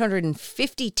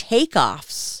 2,850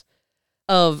 takeoffs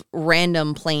of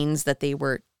random planes that they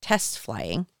were test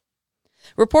flying,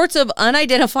 reports of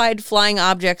unidentified flying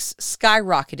objects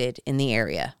skyrocketed in the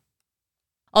area.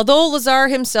 Although Lazar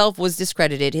himself was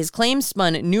discredited, his claims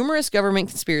spun numerous government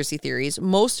conspiracy theories,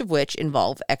 most of which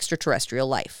involve extraterrestrial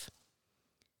life.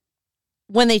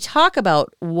 When they talk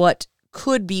about what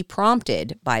could be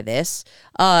prompted by this,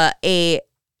 a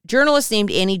journalist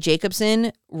named Annie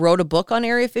Jacobson wrote a book on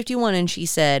Area 51, and she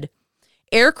said,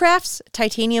 aircraft's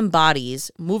titanium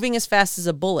bodies moving as fast as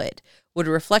a bullet would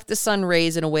reflect the sun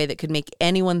rays in a way that could make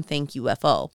anyone think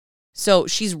UFO. So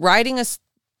she's writing a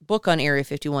book on Area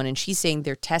 51, and she's saying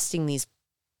they're testing these,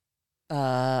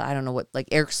 I don't know what, like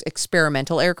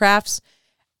experimental aircrafts,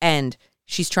 and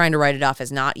she's trying to write it off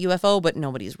as not UFO, but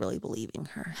nobody's really believing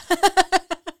her.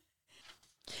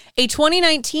 A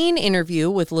 2019 interview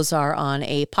with Lazar on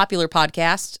a popular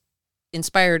podcast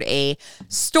inspired a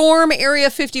Storm Area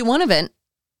 51 event.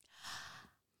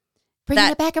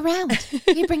 Bringing it back around.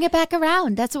 You bring it back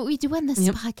around. That's what we do on this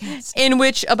podcast. In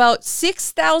which about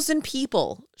 6,000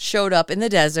 people showed up in the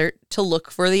desert to look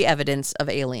for the evidence of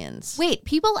aliens. Wait,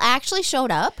 people actually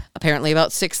showed up? Apparently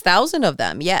about 6,000 of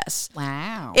them, yes.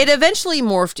 Wow. It eventually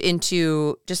morphed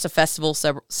into just a festival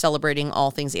celebrating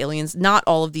all things aliens. Not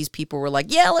all of these people were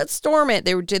like, yeah, let's storm it.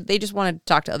 They just wanted to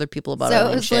talk to other people about it.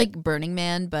 So it was like Burning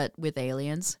Man, but with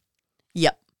aliens?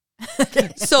 Yep.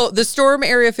 So the Storm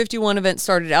Area 51 event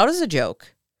started out as a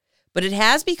joke, but it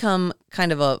has become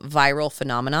kind of a viral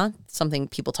phenomenon, something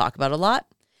people talk about a lot.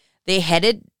 They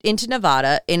headed into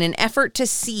Nevada in an effort to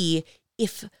see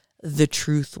if the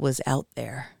truth was out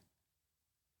there.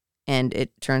 And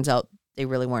it turns out they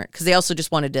really weren't, because they also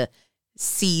just wanted to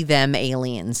see them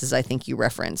aliens, as I think you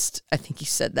referenced. I think you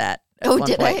said that at one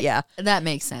did point. I? Yeah. That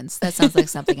makes sense. That sounds like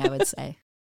something I would say.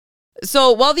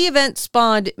 So while the event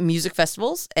spawned music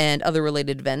festivals and other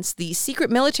related events, the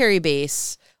secret military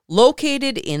base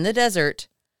located in the desert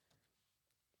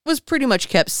was pretty much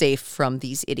kept safe from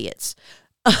these idiots.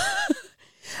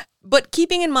 But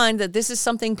keeping in mind that this is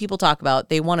something people talk about,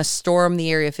 they want to storm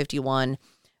the Area 51.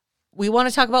 We want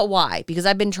to talk about why, because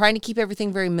I've been trying to keep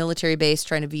everything very military based,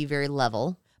 trying to be very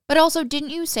level. But also, didn't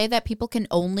you say that people can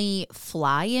only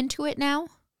fly into it now?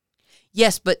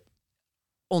 Yes, but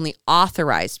only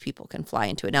authorized people can fly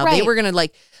into it. Now, Right. they were going to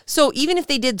so even if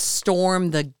they did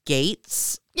storm the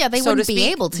gates, Yeah, they so wouldn't to be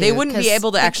speak, able to. they wouldn't be 'cause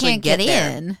able to they actually can't get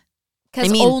there. in. Because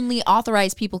I mean- only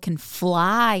authorized people can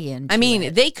fly into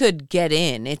it. they could get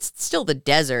in. It's still the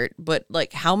desert, but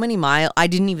like how many miles? I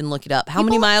didn't even look it up. How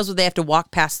many miles would they have to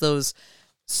walk past those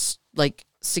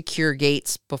secure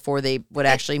gates before they would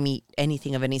actually meet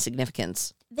anything of any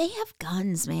significance? They have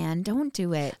guns, man. Don't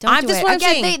do it. I'm just what I'm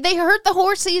Again, saying. they hurt the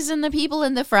horses and the people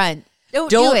in the front. Don't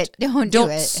do it. Don't do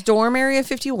it. Storm Area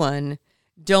 51.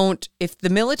 Don't. If the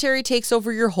military takes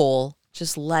over your hole,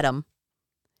 just let them.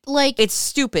 Like, It's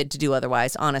stupid to do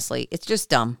otherwise, honestly. It's just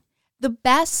dumb. the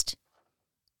best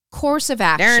course of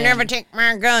action. They'll never take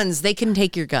my guns. They can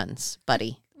take your guns,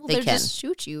 buddy. Well, they they'll can. just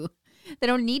shoot you. They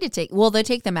don't need to take. Well, they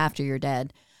take them after you're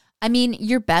dead. I mean,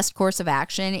 your best course of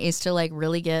action is to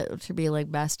really get to be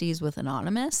besties with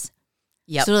Anonymous.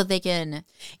 Yep. So that they can.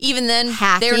 Even then,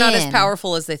 hack they're not as in.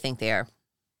 powerful as they think they are.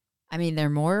 I mean, they're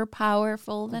more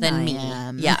powerful than I me.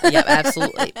 am. Yeah,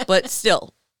 absolutely. But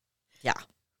still, yeah.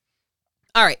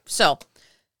 All right, so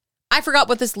I forgot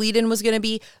what this lead-in was going to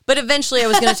be, but eventually I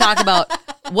was going to talk about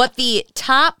what the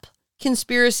top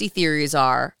conspiracy theories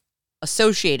are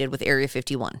associated with Area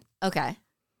 51, Okay.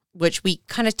 which we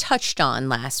kind of touched on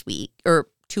last week or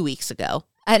 2 weeks ago.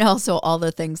 And also all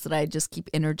the things that I just keep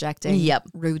interjecting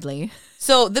rudely.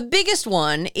 So the biggest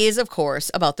one is, of course,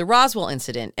 about the Roswell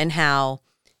incident and how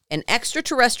an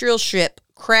extraterrestrial ship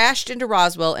crashed into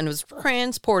Roswell and was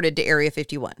transported to Area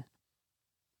 51.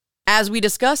 As we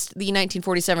discussed, the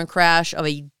 1947 crash of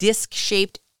a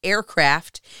disc-shaped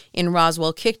aircraft in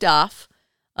Roswell kicked off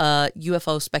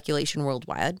UFO speculation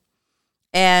worldwide.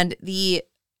 And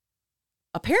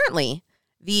apparently,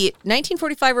 the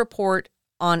 1945 report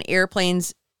on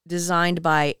airplanes designed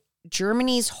by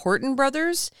Germany's Horten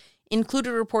brothers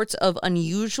included reports of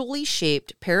unusually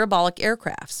shaped parabolic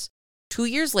aircrafts. 2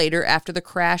 years later, after the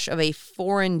crash of a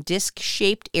foreign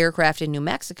disc-shaped aircraft in New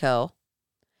Mexico,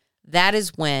 that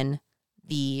is when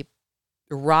the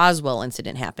Roswell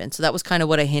incident happened. So that was kind of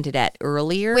what I hinted at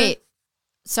earlier. Wait,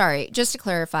 sorry, just to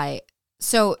clarify.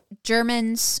 So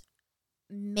Germans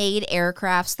made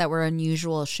aircrafts that were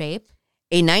unusual shape?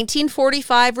 A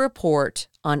 1945 report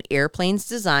on airplanes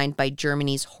designed by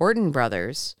Germany's Horten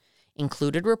brothers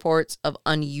included reports of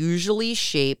unusually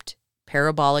shaped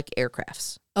parabolic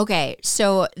aircrafts. Okay,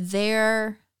 so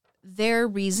their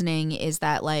reasoning is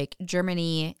that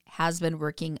Germany has been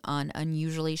working on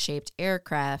unusually shaped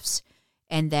aircrafts,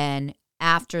 and then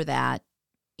after that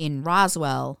in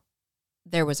Roswell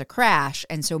there was a crash,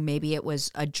 and so maybe it was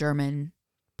a German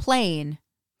plane.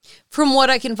 From what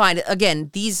I can find, again,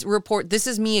 this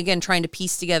is me again trying to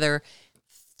piece together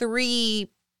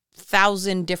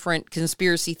 3,000 different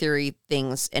conspiracy theory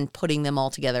things and putting them all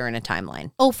together in a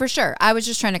timeline. Oh, for sure. I was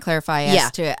just trying to clarify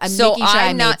as to I'm so making sure I'm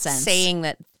I not made sense. saying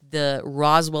that the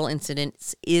Roswell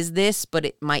incident is this, but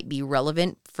it might be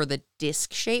relevant for the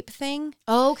disc shape thing.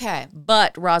 Okay.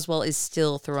 But Roswell is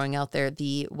still throwing out there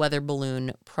the weather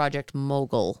balloon Project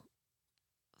Mogul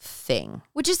thing.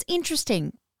 Which is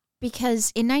interesting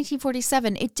because in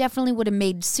 1947, it definitely would have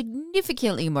made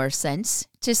significantly more sense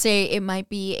to say it might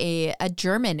be a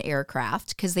German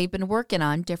aircraft because they've been working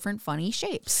on different funny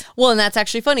shapes. Well, and that's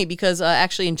actually funny because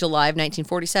actually in July of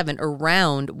 1947,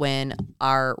 around when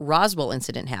our Roswell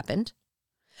incident happened,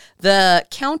 the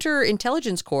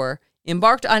Counterintelligence Corps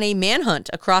embarked on a manhunt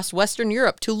across Western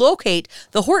Europe to locate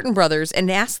the Horton brothers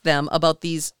and ask them about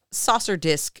these saucer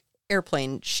disc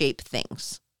airplane-shaped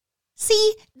things.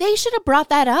 See, they should have brought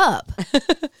that up.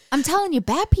 I'm telling you,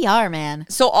 bad PR, man.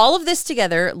 So all of this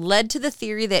together led to the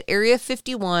theory that Area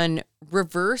 51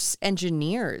 reverse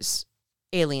engineers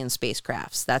alien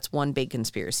spacecrafts. That's one big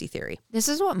conspiracy theory. This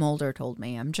is what Mulder told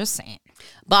me. I'm just saying.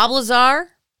 Bob Lazar,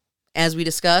 as we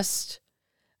discussed,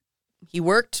 he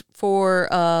worked for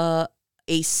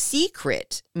a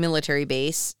secret military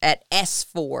base at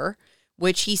S4,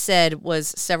 which he said was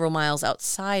several miles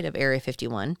outside of Area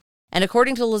 51. And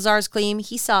according to Lazar's claim,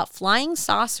 he saw flying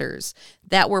saucers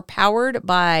that were powered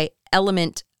by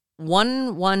element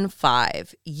 115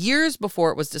 years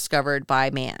before it was discovered by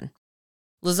man.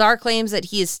 Lazar claims that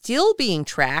he is still being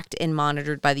tracked and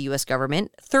monitored by the U.S.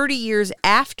 government 30 years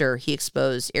after he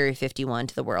exposed Area 51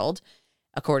 to the world,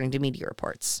 according to media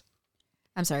reports.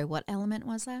 I'm sorry, what element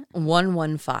was that?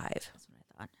 115. That's what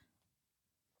I thought.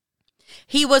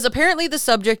 He was apparently the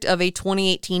subject of a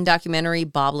 2018 documentary,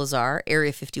 Bob Lazar,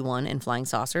 Area 51 and Flying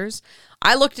Saucers.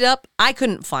 I looked it up. I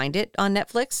couldn't find it on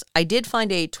Netflix. I did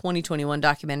find a 2021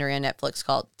 documentary on Netflix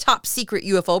called Top Secret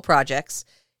UFO Projects,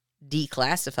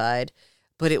 Declassified,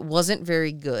 but it wasn't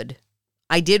very good.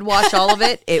 I did watch all of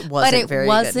it. It wasn't very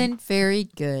good. But it wasn't very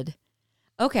good.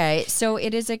 Okay, so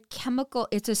it is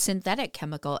it's a synthetic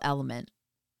chemical element.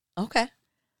 Okay.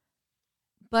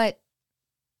 But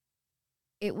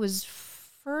it was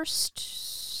first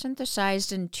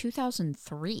synthesized in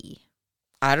 2003.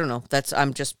 I don't know.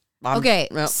 Okay,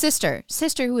 sister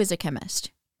who is a chemist.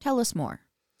 Tell us more.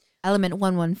 Element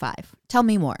 115. Tell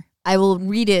me more. I will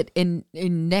read it in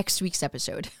next week's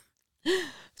episode.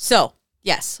 So,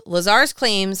 yes, Lazar's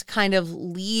claims kind of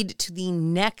lead to the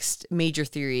next major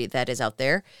theory that is out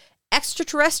there.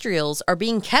 Extraterrestrials are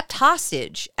being kept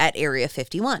hostage at Area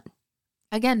 51.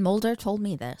 Again, Mulder told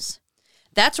me this.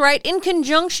 That's right. In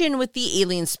conjunction with the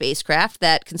alien spacecraft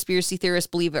that conspiracy theorists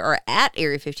believe are at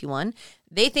Area 51,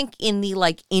 they think in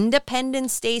the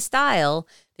Independence Day style,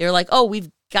 they're like, oh,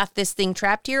 we've got this thing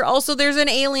trapped here. Also, there's an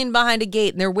alien behind a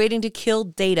gate and they're waiting to kill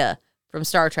Data from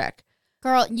Star Trek.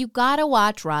 Girl, you gotta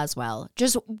watch Roswell.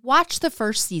 Just watch the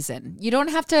first season. You don't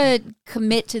have to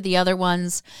commit to the other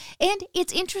ones. And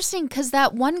it's interesting because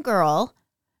that one girl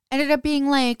ended up being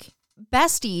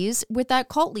besties with that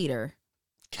cult leader.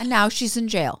 And now she's in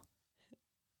jail.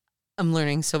 I'm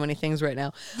learning so many things right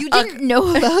now. You didn't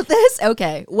know about this?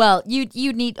 Okay. Well, you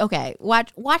need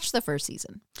watch the first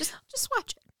season. Just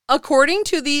watch it. According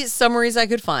to the summaries I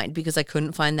could find, because I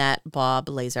couldn't find that Bob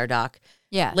Lazar doc.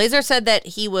 Yeah. Lazar said that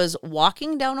he was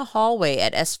walking down a hallway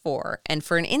at S4, and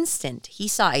for an instant, he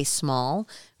saw a small,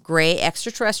 gray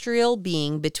extraterrestrial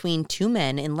being between two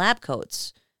men in lab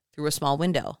coats through a small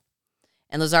window.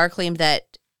 And Lazar claimed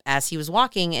that as he was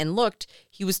walking and looked,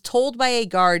 he was told by a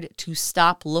guard to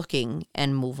stop looking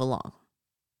and move along.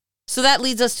 So that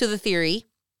leads us to the theory,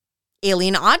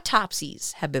 alien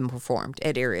autopsies have been performed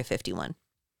at Area 51.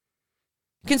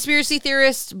 Conspiracy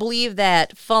theorists believe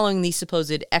that following the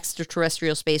supposed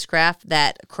extraterrestrial spacecraft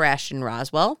that crashed in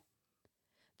Roswell,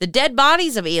 the dead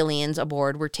bodies of aliens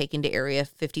aboard were taken to Area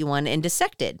 51 and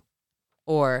dissected.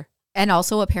 And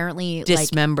also apparently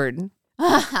dismembered.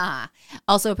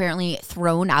 Also apparently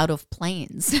thrown out of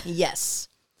planes. Yes.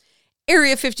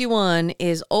 Area 51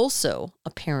 is also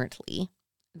apparently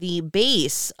the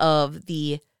base of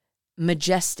the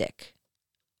Majestic,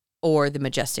 or the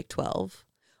Majestic 12,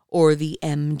 or the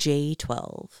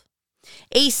MJ-12,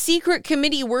 a secret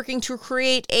committee working to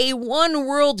create a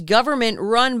one-world government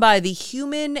run by the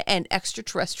human and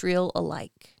extraterrestrial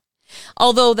alike.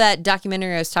 Although that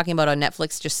documentary I was talking about on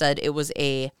Netflix just said it was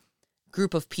a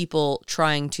group of people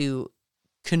trying to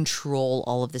control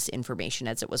all of this information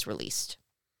as it was released.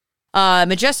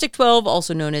 Majestic 12,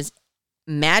 also known as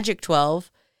Magic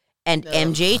 12, and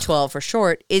MJ-12 for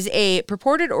short, is a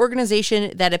purported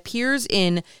organization that appears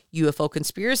in UFO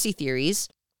conspiracy theories.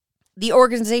 The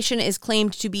organization is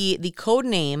claimed to be the code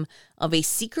name of a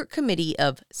secret committee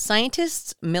of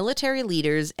scientists, military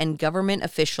leaders, and government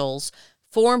officials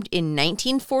formed in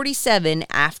 1947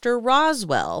 after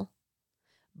Roswell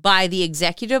by the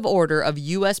executive order of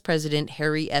U.S. President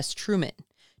Harry S. Truman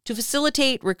to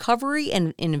facilitate recovery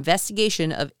and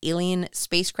investigation of alien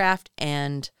spacecraft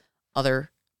and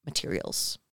other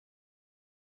materials.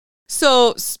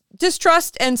 So,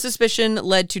 distrust and suspicion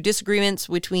led to disagreements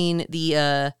between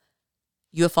the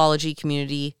ufology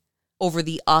community over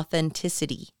the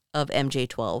authenticity of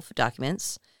MJ-12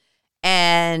 documents.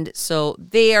 And so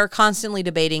they are constantly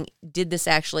debating, did this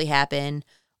actually happen,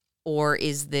 or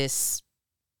is this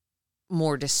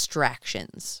more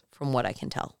distractions, from what I can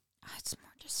tell? It's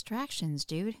more distractions,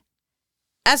 dude.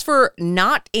 As for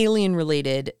not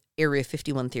alien-related Area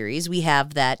 51 theories, we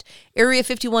have that Area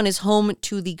 51 is home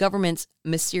to the government's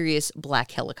mysterious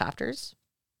black helicopters.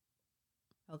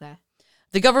 Okay.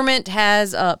 The government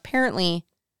has apparently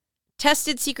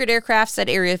tested secret aircrafts at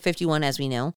Area 51, as we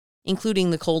know, including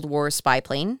the Cold War spy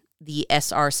plane, the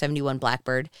SR-71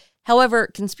 Blackbird. However,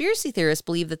 conspiracy theorists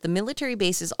believe that the military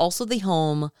base is also the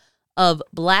home of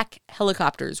black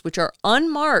helicopters, which are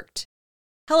unmarked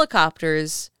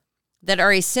helicopters that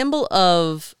are a symbol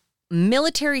of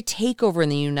military takeover in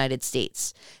the United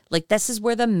States. Like, this is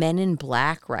where the men in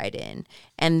black ride in.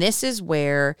 And this is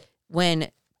where, when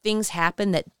things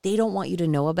happen that they don't want you to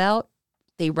know about,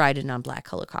 they ride in on black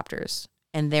helicopters.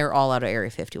 And they're all out of Area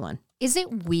 51. Is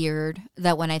it weird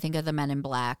that when I think of the men in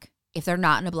black, if they're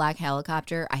not in a black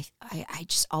helicopter, I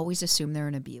just always assume they're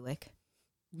in a Buick?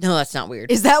 No, that's not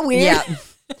weird. Is that weird? Yeah.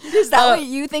 Is that what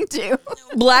you think too?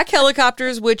 Black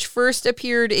helicopters, which first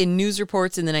appeared in news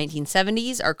reports in the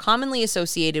 1970s, are commonly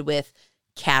associated with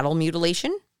cattle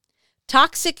mutilation,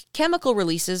 toxic chemical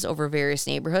releases over various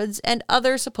neighborhoods, and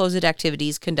other supposed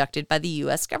activities conducted by the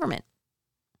U.S. government.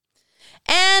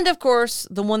 And, of course,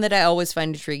 the one that I always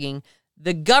find intriguing,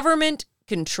 the government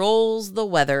controls the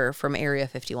weather from Area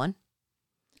 51.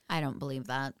 I don't believe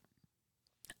that.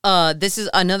 This is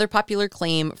another popular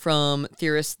claim from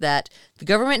theorists that the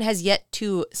government has yet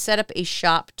to set up a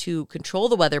shop to control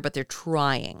the weather, but they're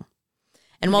trying.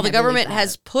 And while the government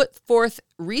has put forth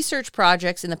research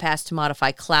projects in the past to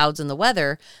modify clouds and the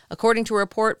weather, according to a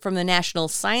report from the National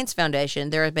Science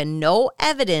Foundation, there has been no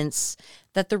evidence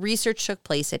that the research took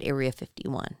place at Area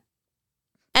 51.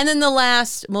 And then the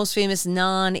last, most famous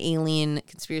non-alien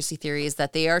conspiracy theory is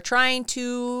that they are trying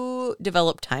to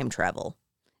develop time travel.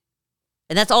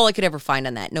 And that's all I could ever find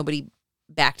on that. Nobody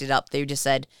backed it up. They just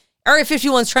said, Area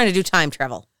 51 is trying to do time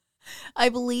travel. I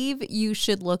believe you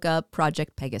should look up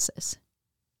Project Pegasus.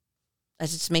 That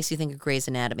just makes you think of Grey's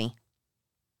Anatomy.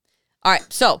 All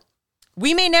right, so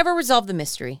we may never resolve the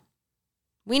mystery.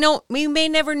 We may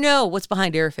never know what's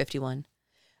behind Area 51.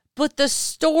 But the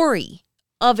story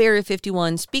of Area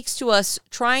 51 speaks to us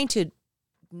trying to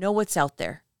know what's out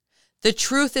there. The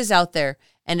truth is out there.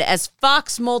 And as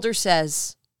Fox Mulder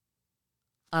says,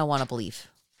 I want to believe.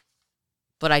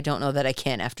 But I don't know that I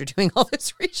can after doing all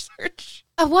this research.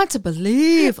 I want to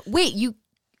believe. Wait, you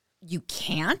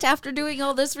can't after doing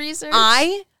all this research?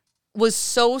 I was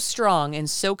so strong and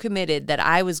so committed that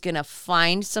I was going to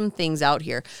find some things out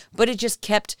here. But it just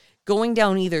kept going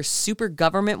down either super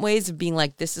government ways of being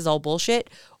like, this is all bullshit,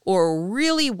 or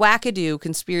really wackadoo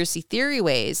conspiracy theory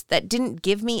ways that didn't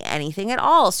give me anything at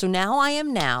all. So now I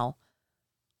am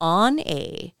on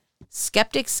a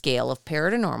skeptic scale of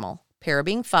para to normal, para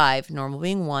being 5, normal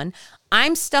being 1.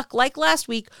 I'm stuck like last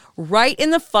week, right in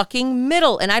the fucking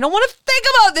middle, and I don't want to think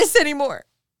about this anymore.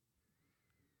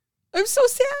 I'm so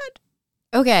sad.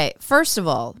 Okay, first of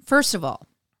all,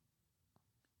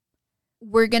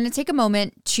 we're going to take a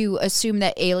moment to assume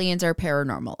that aliens are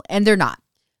paranormal, and they're not.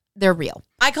 They're real.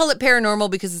 I call it paranormal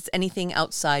because it's anything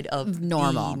outside of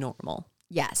normal. the normal.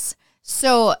 Yes.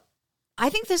 So I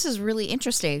think this is really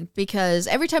interesting because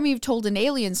every time you've told an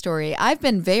alien story, I've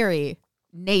been very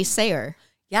naysayer.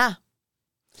 Yeah.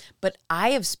 But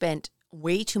I have spent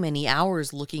way too many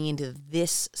hours looking into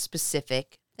this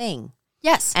specific thing.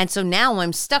 Yes. And so now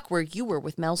I'm stuck where you were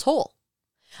with Mel's Hole.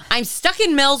 I'm stuck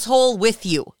in Mel's Hole with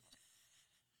you.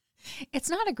 It's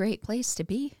not a great place to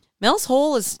be. Mel's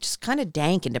Hole is just kind of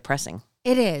dank and depressing.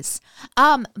 It is.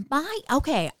 I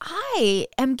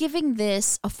am giving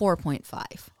this a 4.5.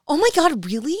 Oh my God,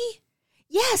 really?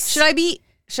 Yes. Should I be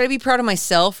proud of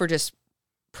myself or just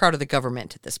proud of the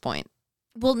government at this point?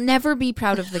 We'll never be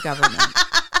proud of the government.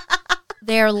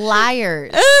 They're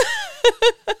liars.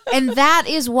 And that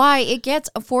is why it gets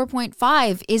a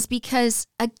 4.5 is because,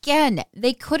 again,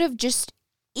 they could have just,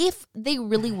 if they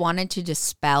really wanted to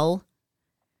dispel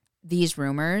these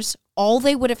rumors, all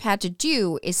they would have had to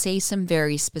do is say some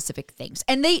very specific things.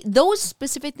 And those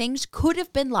specific things could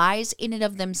have been lies in and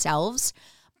of themselves,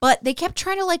 but they kept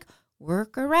trying to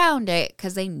work around it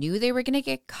because they knew they were going to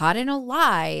get caught in a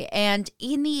lie. And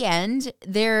in the end,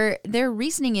 their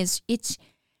reasoning is it's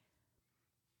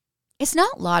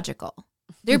not logical.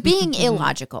 They're being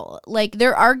illogical.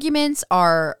 Their arguments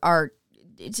are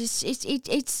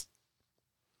it's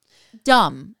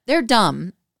dumb. They're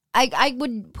dumb. I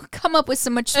would come up with so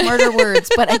much smarter words,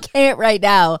 but I can't right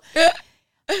now.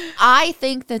 I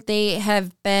think that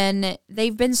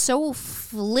they've been so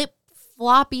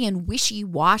flip-floppy and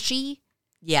wishy-washy.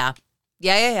 Yeah.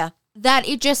 That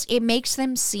it makes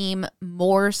them seem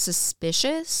more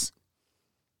suspicious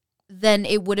than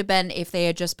it would have been if they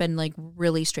had just been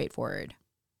really straightforward.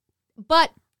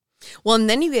 But Well, and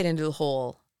then you get into the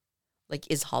whole, like,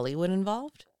 is Hollywood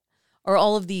involved? Or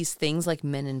all of these things like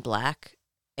Men in Black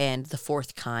and The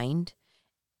Fourth Kind?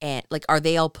 And, like, are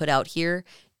they all put out here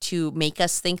to make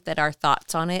us think that our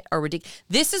thoughts on it are ridiculous?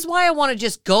 This is why I want to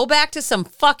just go back to some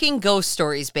fucking ghost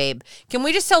stories, babe. Can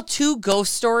we just tell 2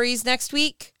 ghost stories next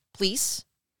week, please?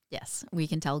 Yes, we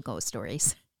can tell ghost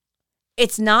stories.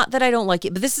 It's not that I don't like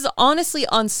it, but this is honestly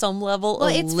on some level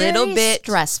it's little very bit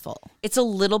stressful. It's a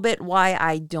little bit why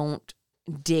I don't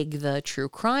dig the true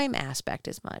crime aspect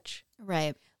as much.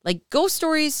 Right. Like ghost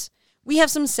stories, we have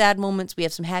some sad moments, we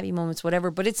have some happy moments,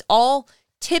 whatever, but it's all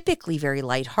typically very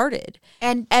lighthearted.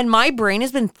 And my brain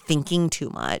has been thinking too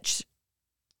much.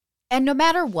 And no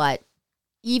matter what,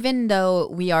 even though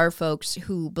we are folks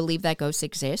who believe that ghosts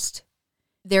exist,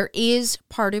 there is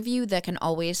part of you that can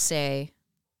always say,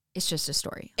 it's just a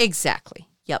story. Exactly.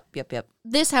 Yep.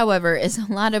 This, however, is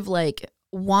a lot of like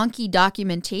wonky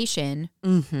documentation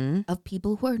of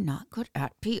people who are not good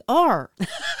at PR.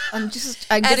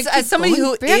 As somebody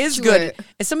who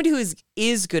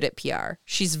is good at PR,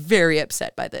 she's very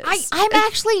upset by this. I'm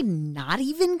actually not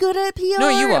even good at PR. No,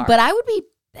 you are. But I would be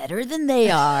better than they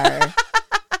are.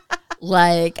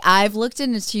 Like, I've looked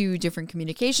into different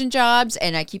communication jobs,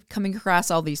 and I keep coming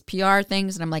across all these PR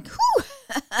things, and I'm like, whew,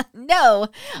 no.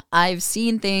 I've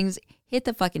seen things hit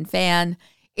the fucking fan.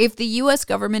 If the U.S.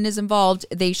 government is involved,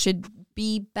 they should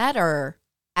be better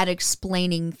at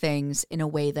explaining things in a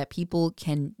way that people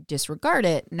can disregard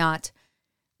it, not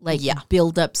like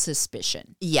build up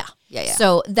suspicion. Yeah.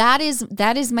 So that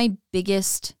is my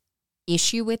biggest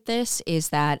issue with this, is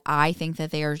that I think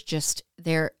that they are just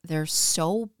they're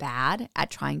so bad at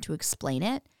trying to explain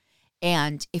it.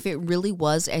 And if it really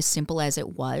was as simple as it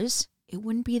was, it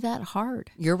wouldn't be that hard.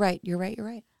 You're right.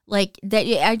 Like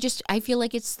that, I feel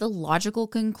like it's the logical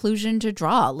conclusion to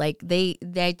draw. Like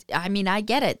I mean, I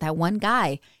get it. That one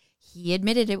guy, he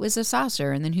admitted it was a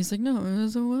saucer, and then he's like, no, it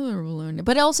was a weather balloon.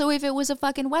 But also, if it was a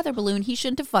fucking weather balloon, he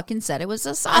shouldn't have fucking said it was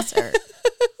a saucer.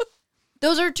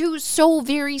 Those are 2 so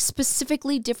very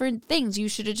specifically different things. You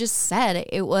should have just said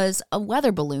it was a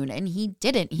weather balloon, and he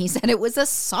didn't. He said it was a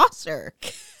saucer.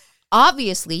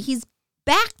 Obviously, he's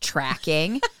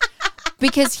backtracking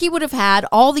because he would have had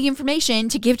all the information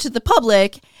to give to the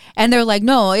public, and they're like,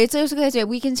 no, it's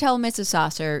we can tell him it's a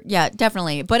saucer. Yeah,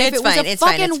 definitely. But if it was a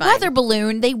fucking weather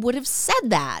balloon, they would have said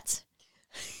that.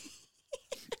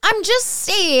 I'm just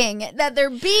saying that they're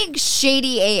being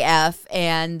shady AF,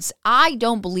 and I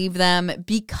don't believe them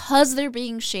because they're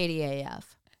being shady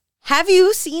AF. Have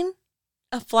you seen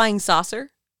a flying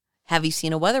saucer? Have you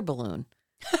seen a weather balloon?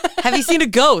 Have you seen a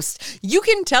ghost? You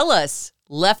can tell us.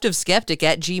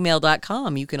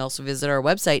 leftofskeptic@gmail.com. You can also visit our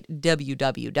website,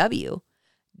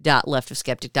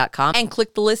 www.leftofskeptic.com, and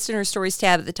click the Listener Stories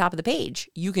tab at the top of the page.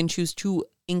 You can choose to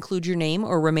include your name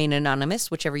or remain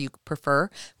anonymous, whichever you prefer.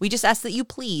 We just ask that you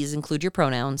please include your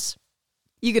pronouns.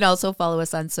 You can also follow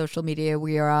us on social media.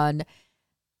 We are on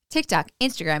TikTok,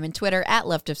 Instagram, and Twitter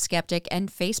 @LeftOfSkeptic, and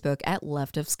Facebook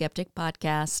 @LeftOfSkeptic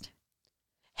Podcast.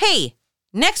 Hey,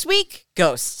 next week,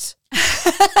 ghosts.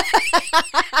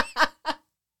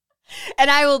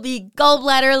 And I will be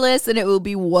gallbladderless, and it will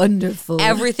be wonderful.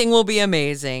 Everything will be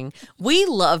amazing. We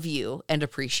love you and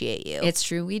appreciate you. It's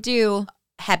true, we do.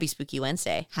 Happy Spooky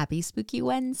Wednesday. Happy Spooky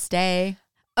Wednesday.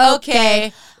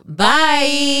 Okay.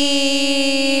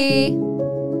 Bye.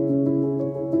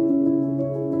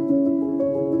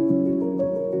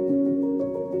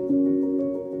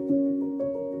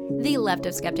 The Left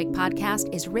of Skeptic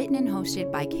podcast is written and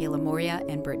hosted by Kayla Moria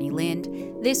and Brittany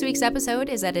Lind. This week's episode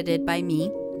is edited by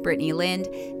me, Brittany Lind.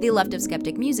 The Left of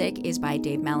Skeptic music is by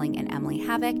Dave Melling and Emily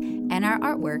Havoc, and our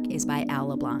artwork is by Al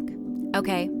LeBlanc.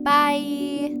 Okay,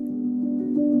 bye.